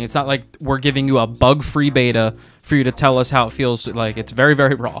hide anything. It's not like we're giving you a bug-free beta for you to tell us how it feels. Like it's very,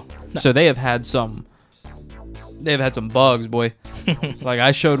 very raw. So they have had some bugs, boy. Like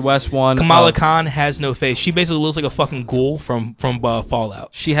I showed Wes one. Kamala Khan has no face. She basically looks like a fucking ghoul from Fallout.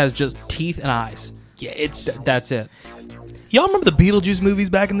 She has just teeth and eyes. Yeah, it's That's it. y'all remember the Beetlejuice movies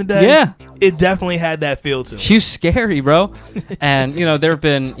back in the day? Yeah. It definitely had that feel to it. She's scary, bro. And, there have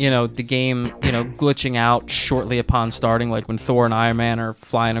been, the game, glitching out shortly upon starting, like when Thor and Iron Man are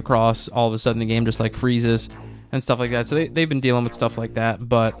flying across, all of a sudden the game just like freezes and stuff like that. So they've been dealing with stuff like that.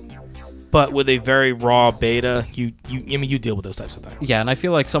 But But with a very raw beta, you deal with those types of things. yeah, and I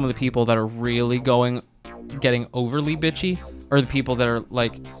feel like some of the people that are really getting overly bitchy are the people that are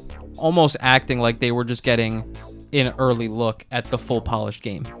like almost acting like they were just getting an early look at the full polished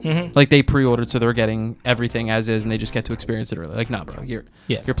game. Mm-hmm. Like they pre-ordered, so they're getting everything as is, and they just get to experience it early. Like, nah, bro, you're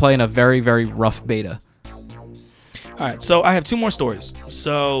playing a very, very rough beta. All right, so I have two more stories.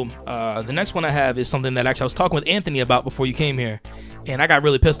 So the next one I have is something that actually I was talking with Anthony about before you came here, and I got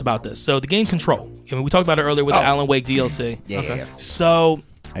really pissed about this. So the game Control. I mean, we talked about it earlier with the Alan Wake DLC. yeah. So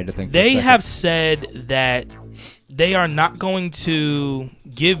I had to think. they have said that they are not going to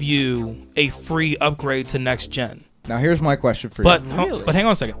give you a free upgrade to next gen. Now here's my question for But you. but hang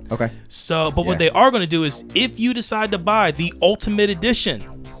on a second. Okay. So, but Yeah. what they are going to do is, if you decide to buy the Ultimate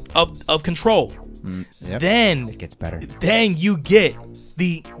Edition of Control, Yep. then It gets better. then you get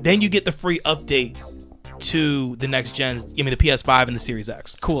the free update to the next gens. I mean, the PS5 and the Series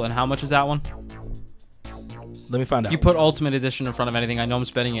X. Cool. And how much is that one? Let me find out. You put Ultimate Edition in front of anything. I know I'm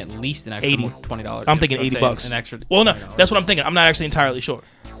spending at least an extra $80. $20. I'm thinking Let's say $80. An extra. Well, no, $20. that's what I'm thinking. I'm not actually entirely sure.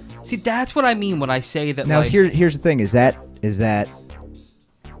 See, that's what I mean when I say that. Now like, here's the thing: is that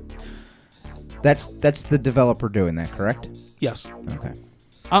that's the developer doing that, correct? Yes. Okay.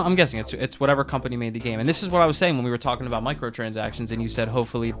 I'm guessing it's whatever company made the game, and this is what I was saying when we were talking about microtransactions, and you said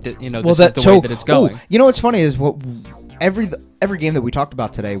hopefully this is the way that it's going. You know what's funny is every game that we talked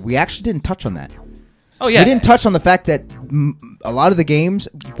about today, we actually didn't touch on that. Oh yeah, We didn't touch on the fact that a lot of the games,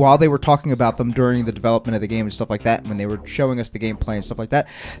 while they were talking about them during the development of the game and stuff like that, when they were showing us the gameplay and stuff like that,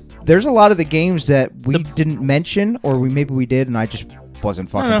 there's a lot of the games that we didn't mention, or maybe we did, and I just wasn't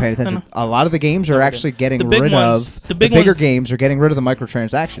fucking paying attention. No. A lot of the games are actually getting The big rid ones- of the the big bigger ones- games are getting rid of the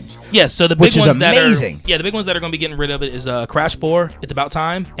microtransactions. Yeah, so the big Which is ones that amazing. are the big ones that are going to be getting rid of it is Crash 4, It's About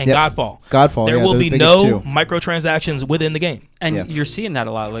Time, and Yep. Godfall. Godfall. There yeah, will those be biggest no two. microtransactions within the game. And Yeah. you're seeing that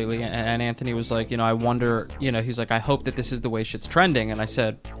a lot lately. And Anthony was like, I wonder, he's like, I hope that this is the way shit's trending. And I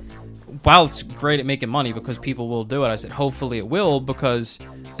said, while it's great at making money because people will do it, I said, hopefully it will, because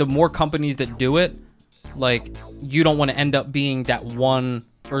the more companies that do it, like, you don't want to end up being that one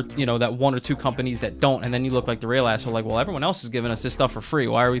or, that one or two companies that don't. And then you look like the real asshole, like, well, everyone else is giving us this stuff for free.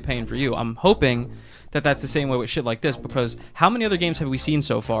 Why are we paying for you? I'm hoping that that's the same way with shit like this, because how many other games have we seen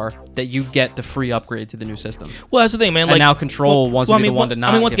so far that you get the free upgrade to the new system? Well, that's the thing, man. And now Control wants to be the one to not.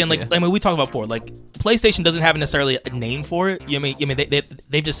 I mean, once give again, to you. we talked about before, like PlayStation doesn't have necessarily a name for it.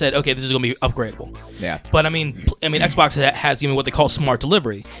 They've just said, okay, this is going to be upgradable. Yeah. But I mean, Xbox has what they call smart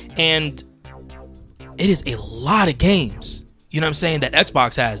delivery, and it is a lot of games. You know what I'm saying, that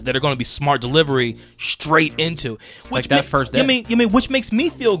Xbox has that are going to be smart delivery straight into. Like that first day. Which makes me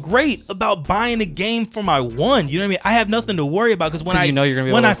feel great about buying a game for my One. You know what I mean? I have nothing to worry about because when you're gonna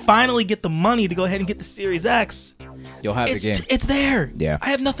be when able I to... finally get the money to go ahead and get the Series X, You'll have the game. It's there. Yeah. I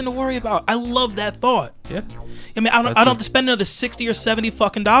have nothing to worry about. I love that thought. Yeah. I don't have to spend another $60 or $70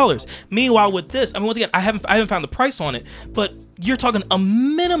 fucking dollars. Meanwhile, with this, once again, I haven't found the price on it, but you're talking a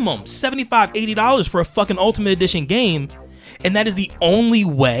minimum $75, $80 for a fucking Ultimate Edition game. And that is the only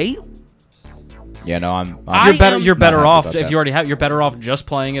way. Yeah, no, You're better off if that. you already have. You're better off just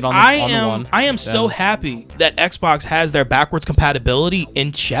playing it on the one. I am so happy that Xbox has their backwards compatibility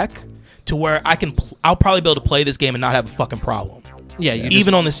in check, to where I'll probably be able to play this game and not have a fucking problem. Yeah,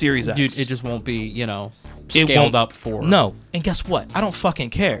 even on the Series X, it just won't be It scaled won't- up for. No, and guess what? I don't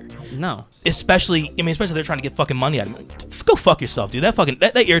fucking care. No. Especially they're trying to get fucking money out of me. Go fuck yourself, dude.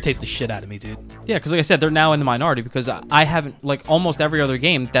 That irritates the shit out of me, dude. Yeah, because like I said, they're now in the minority, because I haven't, like, almost every other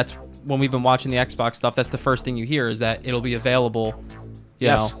game. That's when we've been watching the Xbox stuff. That's the first thing you hear, is that it'll be available,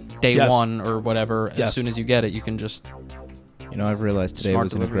 day one or whatever. Yes. As soon as you get it, you can just. I've realized today Smart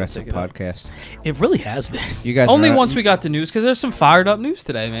was an delivery, aggressive take it up. podcast. It really has been. You guys Only once we got to news, because there's some fired up news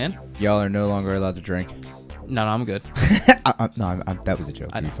today, man. Y'all are no longer allowed to drink. No, I'm good. No, that was a joke.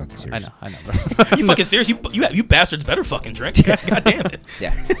 I know. Are you fucking serious? I know, bro. You fucking serious? You bastards better fucking drink. God damn it.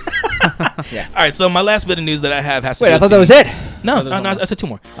 Yeah. Yeah. All right. So my last bit of news that I have has to. Wait, do I with thought that was it. No, there's one more. I said two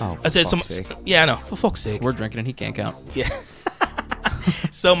more. Oh, I said for some. fuck's sake. Yeah, I know. For fuck's sake. We're drinking and he can't count. Yeah.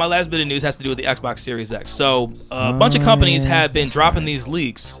 So my last bit of news has to do with the Xbox Series X. So a bunch of companies have been dropping these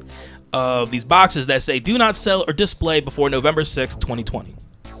leaks of these boxes that say do not sell or display before November 6th, 2020.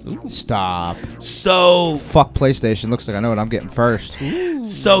 Stop. So Fuck PlayStation. Looks like I know what I'm getting first.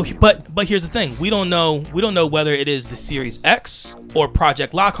 but here's the thing. We don't know whether it is the Series X or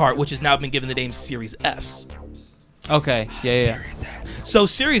Project Lockhart, which has now been given the name Series S. Okay. Yeah. So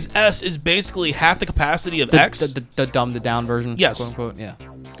Series S is basically half the capacity of X. The dumbed down version. Yes. Quote unquote. Yeah.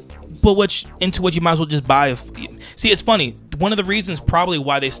 But what you might as well just buy. See, it's funny. One of the reasons probably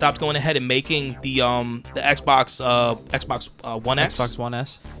why they stopped going ahead and making the Xbox One X, Xbox One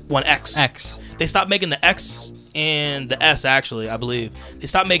S. One X. X. They stopped making the X and the S. Actually, I believe they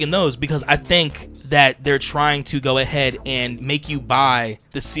stopped making those because I think that they're trying to go ahead and make you buy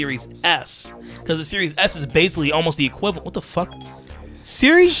the Series S, because the Series S is basically almost the equivalent. What the fuck?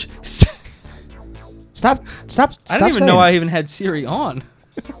 Series? Stop. I didn't even know I even had Siri on.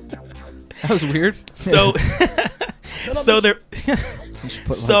 That was weird. So, they're. You should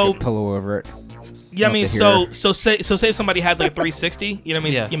put So- like a pillow over it. Yeah, I Not mean, to hear. so say if somebody had like a 360, you know what I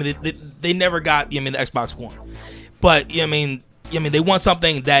mean? Yeah. You know, they never got the Xbox One, but you know what I mean, they want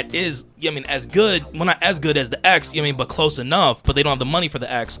something that is as good, well, not as good as the X, you know what I mean, but close enough. But they don't have the money for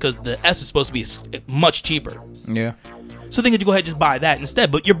the X because the S is supposed to be much cheaper. Yeah. So they could go ahead and just buy that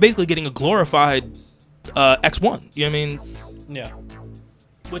instead. But you're basically getting a glorified X1. You know what I mean? Yeah.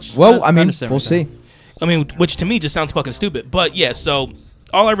 Which Well, I mean, understand we'll what you're see. which to me just sounds fucking stupid. But yeah, so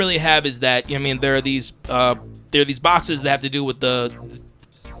all I really have is that, you know what I mean, there are these boxes that have to do with it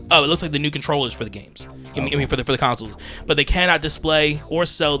looks like the new controllers for the games. I mean for the consoles. But they cannot display or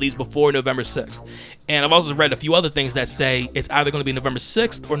sell these before November 6th. And I've also read a few other things that say it's either going to be November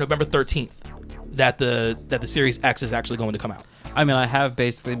 6th or November 13th that the Series X is actually going to come out. I mean, I have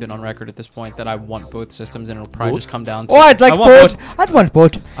basically been on record at this point that I want both systems, and it'll probably just come down to. Oh, I'd like I want both. I'd want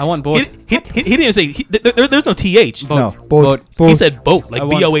both. I want both. He didn't say there's no TH. Both. No, both. He said both, like I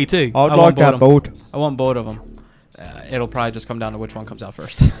want- BOAT. I'd I like want that both. boat. I want both of them. It'll probably just come down to which one comes out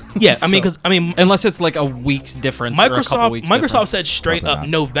first. Yeah, So- I mean unless it's like a week's difference. or a couple weeks Microsoft difference. said straight up Probably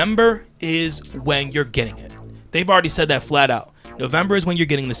November is when you're getting it. They've already said that flat out. November is when you're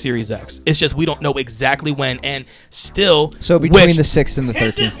getting the Series X. It's just we don't know exactly when, and still. So between the 6th and the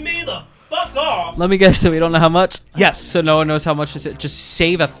 13th. Pisses me the fuck off. Let me guess that we don't know how much. Yes. So no one knows how much is it. Just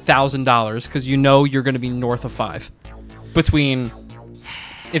save $1,000 because you know you're going to be north of $5 between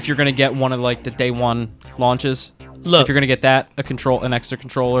if you're going to get one of like the day one launches. Look, if you're gonna get that, an extra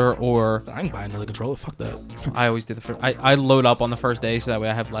controller, or I can buy another controller. Fuck that. I always do the first. I load up on the first day so that way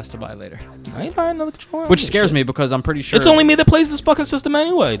I have less to buy later. I ain't buying another controller. Which scares me because I'm pretty sure it's only me that plays this fucking system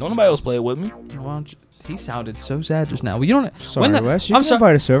anyway. Don't nobody else play it with me. He sounded so sad just now. Well, you don't. Sorry, Wes. You can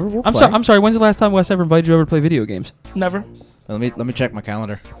invite us over. We'll I'm play. sorry. I'm sorry. When's the last time Wes ever invited you over to play video games? Never. Let me check my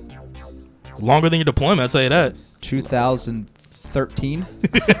calendar. Longer than your deployment, I'll tell you that. 2013.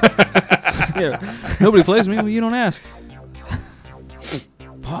 Yeah. Nobody plays me. Well, you don't ask.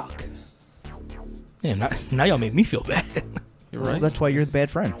 Fuck. Damn, now y'all make me feel bad. You're right. That's why you're the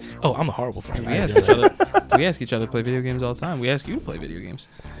bad friend. Oh, I'm a horrible friend. We ask each other. We ask each other to play video games all the time. We ask you to play video games.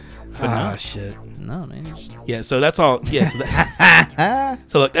 But shit. No, man. Yeah, so that's all. Yeah,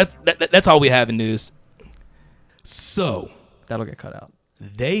 so look, that's all we have in news. So that'll get cut out.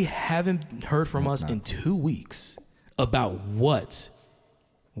 They haven't heard from us in 2 weeks about what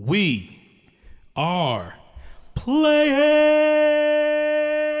we are playing.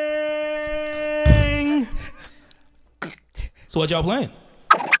 So what y'all playing?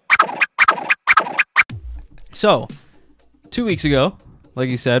 So 2 weeks ago, like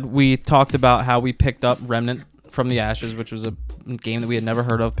you said, we talked about how we picked up Remnant from the Ashes, which was a game that we had never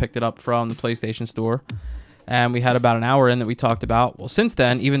heard of, picked it up from the PlayStation Store. And we had about an hour in that we talked about. Well, since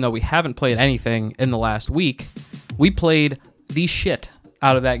then, even though we haven't played anything in the last week, we played the shit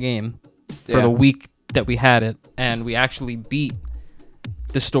out of that game for the week that we had it. And we actually beat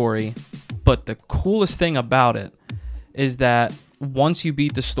the story. But the coolest thing about it is that once you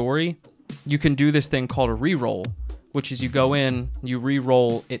beat the story, you can do this thing called a reroll, which is you go in, you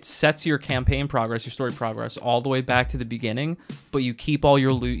re-roll, it sets your campaign progress, your story progress, all the way back to the beginning, but you keep all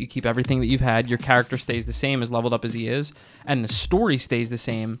your loot, you keep everything that you've had, your character stays the same, as leveled up as he is, and the story stays the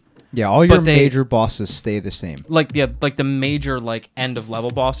same. Yeah, all your major bosses stay the same. Like the major end of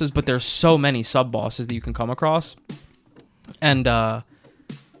level bosses, but there's so many sub-bosses that you can come across. And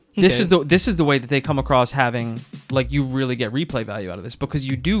this is the way that they come across having, like, you really get replay value out of this, because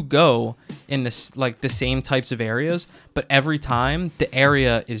you do go in this, like, the same types of areas, but every time the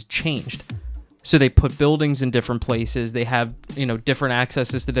area is changed. So they put buildings in different places. They have, different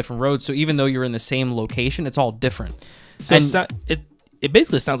accesses to different roads. So even though you're in the same location, it's all different. So it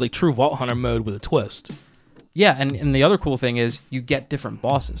basically sounds like true Vault Hunter mode with a twist. Yeah, and the other cool thing is you get different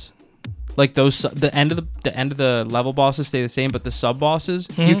bosses. Like the end of the level bosses stay the same, but the sub bosses,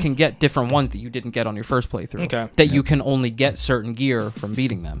 you can get different ones that you didn't get on your first playthrough. Okay. That you can only get certain gear from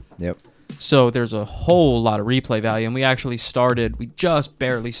beating them. Yep. So there's a whole lot of replay value, and we just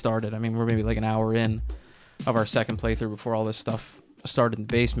barely started. I mean, we're maybe like an hour in of our second playthrough before all this stuff started in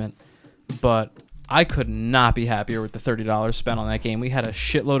the basement. But I could not be happier with the $30 spent on that game. We had a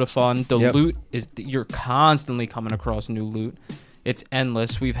shitload of fun. The loot you're constantly coming across new loot. It's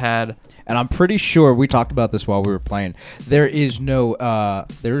endless. We've had, and I'm pretty sure we talked about this while we were playing. There's no level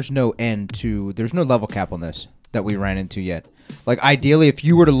cap on this that we ran into yet. Like, ideally, if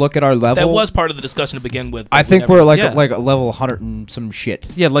you were to look at our level, that was part of the discussion to begin with. I think we're like a level 100 and some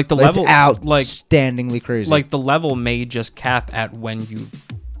shit. Yeah, like the level out outstandingly crazy. Like the level may just cap at when you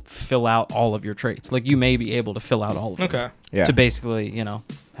fill out all of your traits. Like, you may be able to fill out all of them. Okay. Yeah. To basically,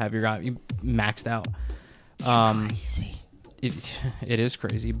 have your guy maxed out. Crazy. It is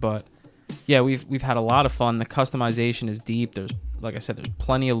crazy, but yeah, we've had a lot of fun. The customization is deep. There's, like I said, there's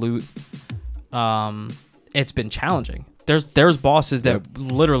plenty of loot. It's been challenging. There's bosses that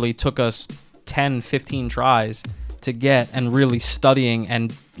literally took us 10, 15 tries to get, and really studying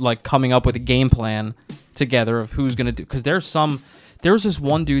and like coming up with a game plan together of who's gonna do. Because there was this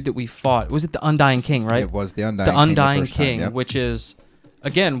one dude that we fought. Was it the Undying King, right? It was the Undying King. The Undying King, which is,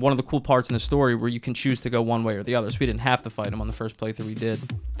 again, one of the cool parts in the story where you can choose to go one way or the other. So we didn't have to fight him on the first playthrough. We did.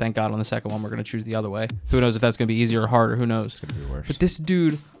 Thank God on the second one we're going to choose the other way. Who knows if that's going to be easier or harder. Who knows? It's going to be worse. But this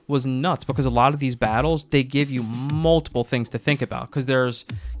dude was nuts, because a lot of these battles, they give you multiple things to think about, because there's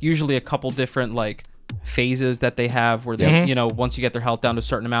usually a couple different like phases that they have where they, once you get their health down to a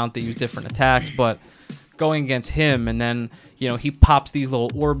certain amount, they use different attacks. But going against him, and then, he pops these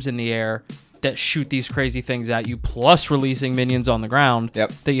little orbs in the air that shoot these crazy things at you, plus releasing minions on the ground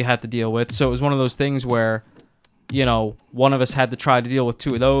that you have to deal with. So it was one of those things where, one of us had to try to deal with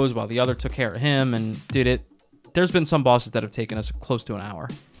two of those while the other took care of him and did it. There's been some bosses that have taken us close to an hour.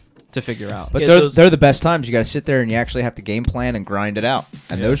 to figure out. But they're the best times. You got to sit there and you actually have to game plan and grind it out,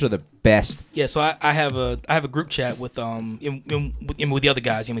 and those are the best. Yeah, so I have a group chat with with the other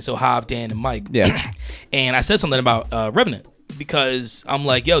guys. You know, so Hav, Dan, and Mike. Yeah, and I said something about Revenant because I'm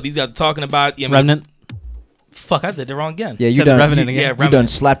like, yo, these guys are talking about Remnant. Fuck, I did it wrong again. Yeah, you done Revenant again. Yeah, you Revenant. done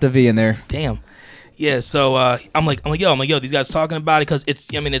slapped a V in there. Damn. Yeah, so I'm like, yo, these guys talking about it because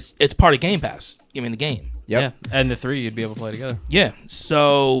it's part of Game Pass. The game. Yep. Yeah, and the 3 you'd be able to play together. Yeah.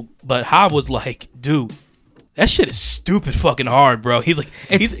 So, but Hav was like, dude, that shit is stupid fucking hard, bro. He's like,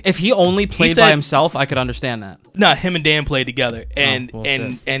 If he only played by himself, I could understand that. No, him and Dan played together, and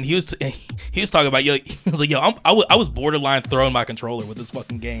he was talking about he was like, yo, I was borderline throwing my controller with this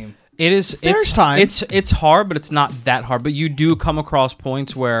fucking game. There's time. It's hard, but it's not that hard. But you do come across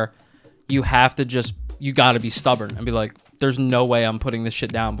points where you have to you got to be stubborn and be like, there's no way I'm putting this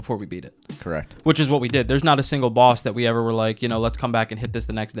shit down before we beat it. Correct. Which is what we did. There's not a single boss that we ever were like, let's come back and hit this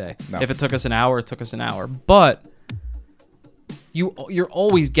the next day. No. If it took us an hour, it took us an hour. But you're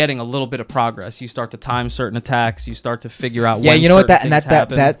always getting a little bit of progress. You start to time certain attacks. You start to figure out. Yeah, when you know what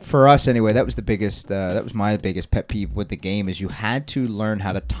happen. that for us anyway. That was the biggest. That was my biggest pet peeve with the game is you had to learn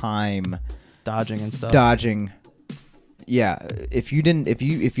how to time dodging and stuff. Dodging. Yeah, if you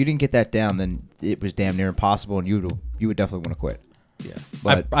didn't get that down, then it was damn near impossible, and you would definitely want to quit. Yeah,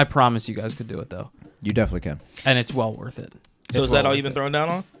 but I promise you guys could do it though. You definitely can, and it's well worth it. So is that all you've been throwing down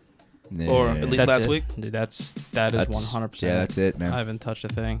on? Or at least last week? Dude, that is 100%. Yeah, that's it, man. I haven't touched a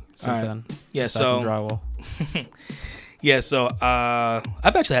thing since then. Yeah, so drywall. Yeah, so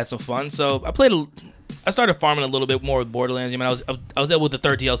I've actually had some fun. So I started farming a little bit more with Borderlands. I was able with the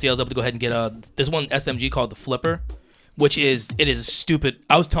third DLC. I was able to go ahead and get this one SMG called the Flipper, which is stupid.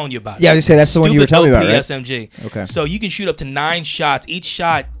 I was telling you about it. Yeah, I was gonna say that's the one you were telling me about, right? SMG. Okay. So you can shoot up to 9 shots. Each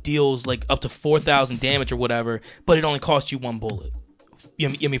shot deals like up to 4,000 damage or whatever, but it only costs you 1 bullet.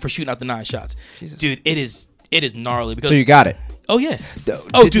 For shooting out the 9 shots. Jesus. Dude, it is gnarly. Because, so you got it. Oh yeah.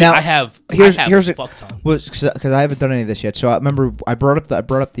 Oh dude, now, I have a fuck ton. Because I haven't done any of this yet. So I remember I brought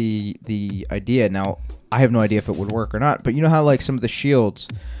up the idea. Now I have no idea if it would work or not. But you know how like some of the shields,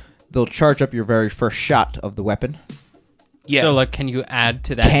 they'll charge up your very first shot of the weapon. Yeah. So like, can you add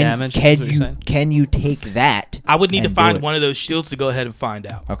to that damage? Can you take that? I would need to find one of those shields to go ahead and find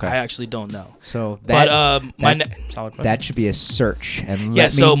out. Okay. I actually don't know. So that should be a search and yeah.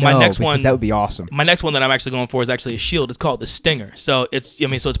 Let So me my know, next one, that would be awesome. My next one that I'm actually going for is actually a shield. It's called the Stinger. So it's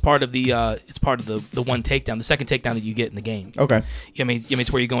part of the the one takedown, the second takedown that you get in the game. Okay.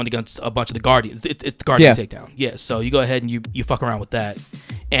 It's where you're going against a bunch of the Guardians. It's the Guardian takedown. Yeah. So you go ahead and you fuck around with that,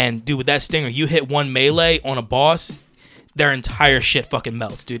 and dude, with that Stinger, you hit one melee on a boss, their entire shit fucking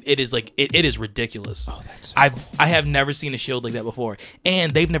melts, dude. It is like it is ridiculous. Oh, that's so cool. I have never seen a shield like that before,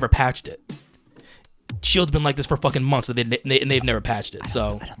 and they've never patched it. Shield's been like this for fucking months, and they've never patched it.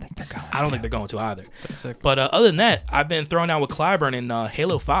 So I don't think they're going to either. That's sick. But other than that, I've been throwing out with Clyburn in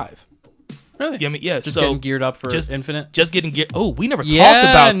Halo 5. Really? Yeah, yeah. Just getting geared up for Infinite. Just getting geared. Oh, we never talked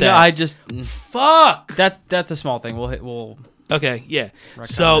about that. No, I just fuck. That's a small thing. We'll. Okay, yeah.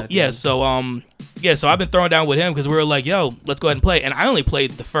 So I've been throwing down with him because we were like, yo, let's go ahead and play. And I only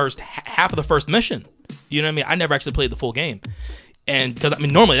played the first half of the first mission. You know what I mean? I never actually played the full game. And because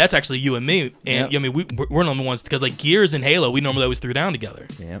normally that's actually you and me, and we're normally ones because like Gears and Halo, we normally always threw down together.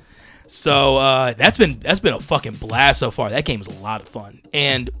 Yep. So that's been a fucking blast so far. That game is a lot of fun,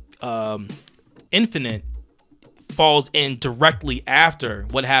 and Infinite falls in directly after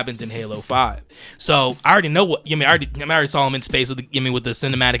what happens in Halo 5. So I already know what I already saw him in space with with the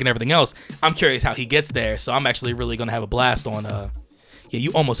cinematic and everything else. I'm curious how he gets there. So I'm actually really gonna have a blast on.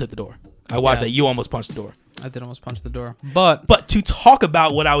 You almost hit the door. I watched that. You almost punched the door. I did almost punch the door. But to talk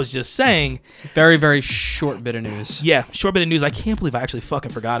about what I was just saying, very, very short bit of news. Yeah, short bit of news. I can't believe I actually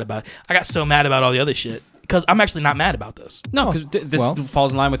fucking forgot about it. I got so mad about all the other shit because I'm actually not mad about this. No, because this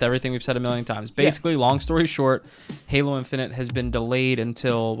falls in line with everything we've said a million times. Basically, long story short, Halo Infinite has been delayed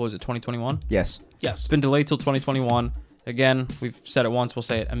until, what was it, 2021? Yes. It's been delayed till 2021. Again, we've said it once, we'll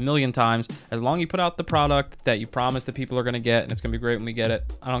say it a million times. As long as you put out the product that you promise that people are going to get, and it's going to be great when we get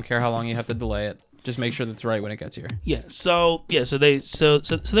it, I don't care how long you have to delay it. Just make sure that's right when it gets here. So they went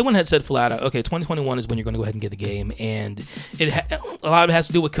ahead and said flat out, okay, 2021 is when you're going to go ahead and get the game, and a lot of it has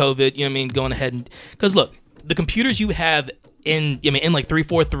to do with COVID. You know what I mean? Going ahead and because look, the computers you have in like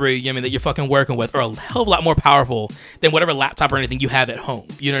 343, that you're fucking working with are a hell of a lot more powerful than whatever laptop or anything you have at home.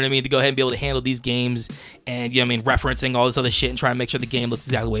 You know what I mean? To go ahead and be able to handle these games and referencing all this other shit and trying to make sure the game looks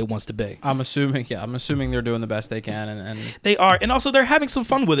exactly the way it wants to be. I'm assuming they're doing the best they can, and they are, and also they're having some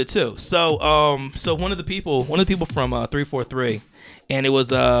fun with it too. So one of the people from 343, and it was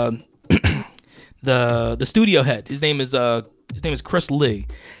the studio head. His name is Chris Lee.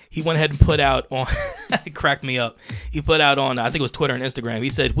 he went ahead and put out on it cracked me up. He put out on I think it was Twitter and Instagram. He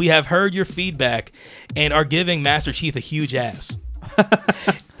said, "We have heard your feedback and are giving Master Chief a huge ass.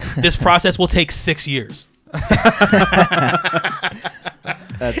 This process will take 6 years."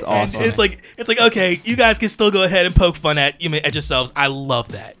 That's awesome. It's like okay, you guys can still go ahead and poke fun at yourselves. I love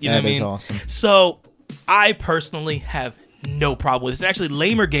that. You know what I mean? Awesome. So I personally have no problem with this. Actually,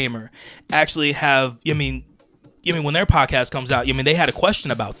 Lamer Gamer actually have. When their podcast comes out, they had a question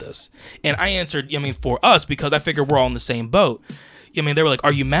about this, and I answered. For us because I figure we're all in the same boat. They were like,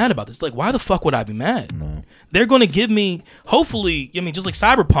 "Are you mad about this?" Like, why the fuck would I be mad? No. They're going to give me, hopefully, just like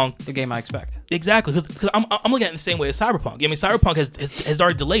Cyberpunk, the game I expect. Exactly, because I'm looking at it the same way as Cyberpunk. Cyberpunk has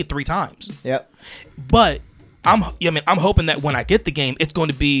already delayed 3 times. Yep. But I'm hoping that when I get the game, it's going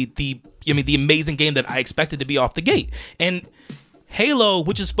to be the amazing game that I expected to be off the gate. And Halo,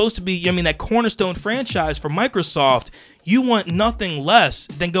 which is supposed to be, that cornerstone franchise for Microsoft, you want nothing less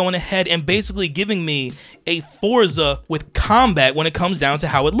than going ahead and basically giving me a Forza with combat when it comes down to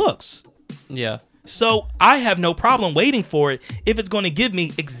how it looks. Yeah. So I have no problem waiting for it if it's going to give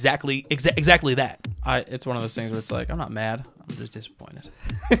me exactly that. It's one of those things where it's like, I'm not mad. I'm just disappointed.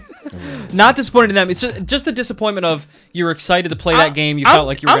 Not disappointed in them. It's just a disappointment of you're excited to play that game. You felt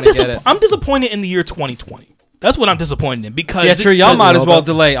like you were going to get it. I'm disappointed in the year 2020. That's what I'm disappointed in because yeah, true. Y'all might as well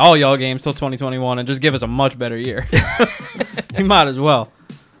delay all y'all games till 2021 and just give us a much better year. You might as well.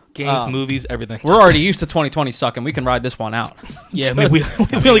 Games, movies, everything. We're already used to 2020 sucking. We can ride this one out. Yeah, we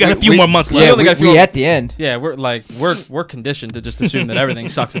only got a few more months left. Yeah, we at the end. Yeah, we're conditioned to just assume that everything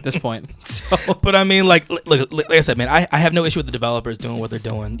sucks at this point. So. But I mean, like I said, man, I have no issue with the developers doing what they're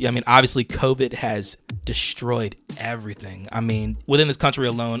doing. Yeah, obviously, COVID has destroyed everything. Within this country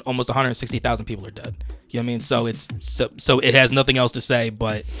alone, almost 160,000 people are dead. You know what I mean? So so it has nothing else to say.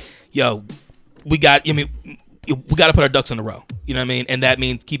 But we got. We got to put our ducks in a row, you know what I mean? And that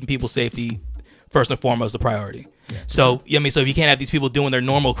means keeping people's safety first and foremost a priority. Yeah, so, so if you can't have these people doing their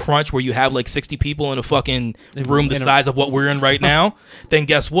normal crunch where you have like 60 people in a fucking room the size of what we're in right now, then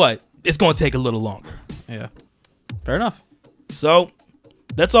guess what? It's going to take a little longer. Yeah. Fair enough. So,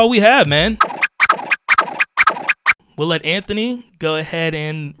 that's all we have, man. We'll let Anthony go ahead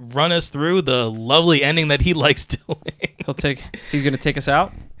and run us through the lovely ending that he likes doing. He's going to take us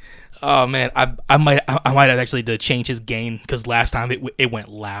out? Oh man, I might have actually to change his gain because last time it went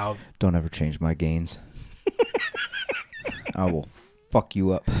loud. Don't ever change my gains. I will fuck you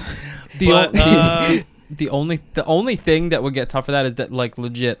up. The only thing that would get tough for that is that like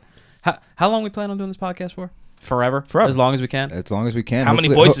legit. How long we plan on doing this podcast for? Forever. As long as we can. As long as we can. How many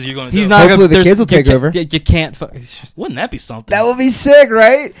voices are you going to do? He's not. Hopefully the kids will take over. You can't. Wouldn't that be something? That would be sick,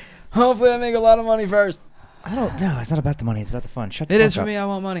 right? Hopefully I make a lot of money first. I don't know. It's not about the money. It's about the fun. Shut the fuck up. It up. is for me. I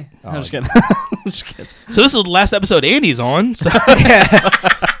want money. Oh, I'm just kidding. So this is the last episode Andy's on. So.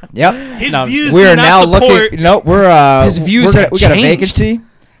 Yep. His views we are do now not support. looking. No, we're. His views we got a vacancy.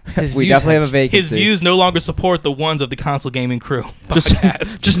 We definitely have a vacancy. His views no longer support the ones of the Console Gaming Crew.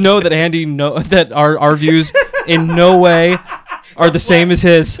 Just know that that our views in no way are the same as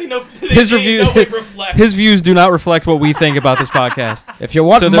his. His views do not reflect what we think about this podcast. If you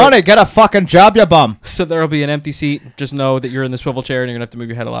want money, get a fucking job, you bum. So there'll be an empty seat. Just know that you're in the swivel chair and you're gonna have to move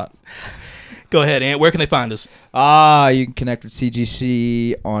your head a lot. Go ahead, Ant. Where can they find us? You can connect with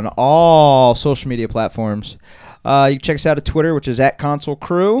CGC on all social media platforms. You can check us out at Twitter, which is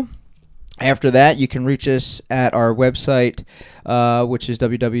 @ConsoleCrew. After that, you can reach us at our website, which is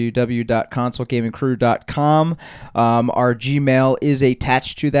www.consolegamingcrew.com. Our Gmail is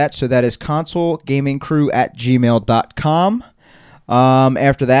attached to that, so that is consolegamingcrew@gmail.com.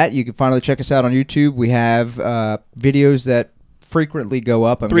 After that, you can finally check us out on YouTube. We have videos that frequently go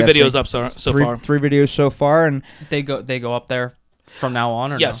up. 3 videos up so far. 3 videos so far, and they go up there from now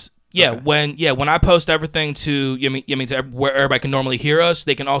on, or yes. No? Yeah, okay. when I post everything to to where everybody can normally hear us,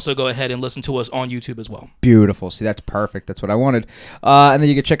 they can also go ahead and listen to us on YouTube as well. Beautiful. See, that's perfect. That's what I wanted. And then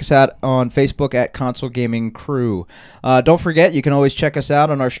you can check us out on Facebook at Console Gaming Crew. Don't forget, you can always check us out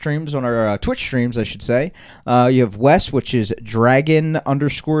on our streams, on our Twitch streams, I should say. You have Wes, which is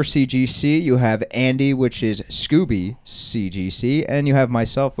Dragon_CGC. You have Andy, which is Scooby CGC, and you have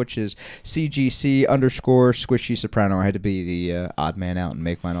myself, which is CGC_Squishy Soprano. I had to be the odd man out and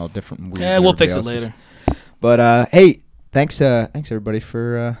make mine all different and weird. Yeah, we'll fix it later. But hey, thanks everybody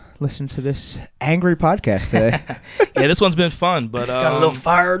for listening to this angry podcast today. Yeah, this one's been fun, but got a little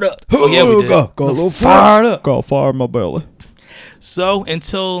fired up. Oh yeah, we did. Got a little fired up. Got fire my belly. So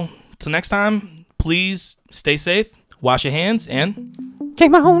until next time, please stay safe, wash your hands, and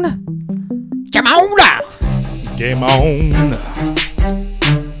game on. Game on. Game on.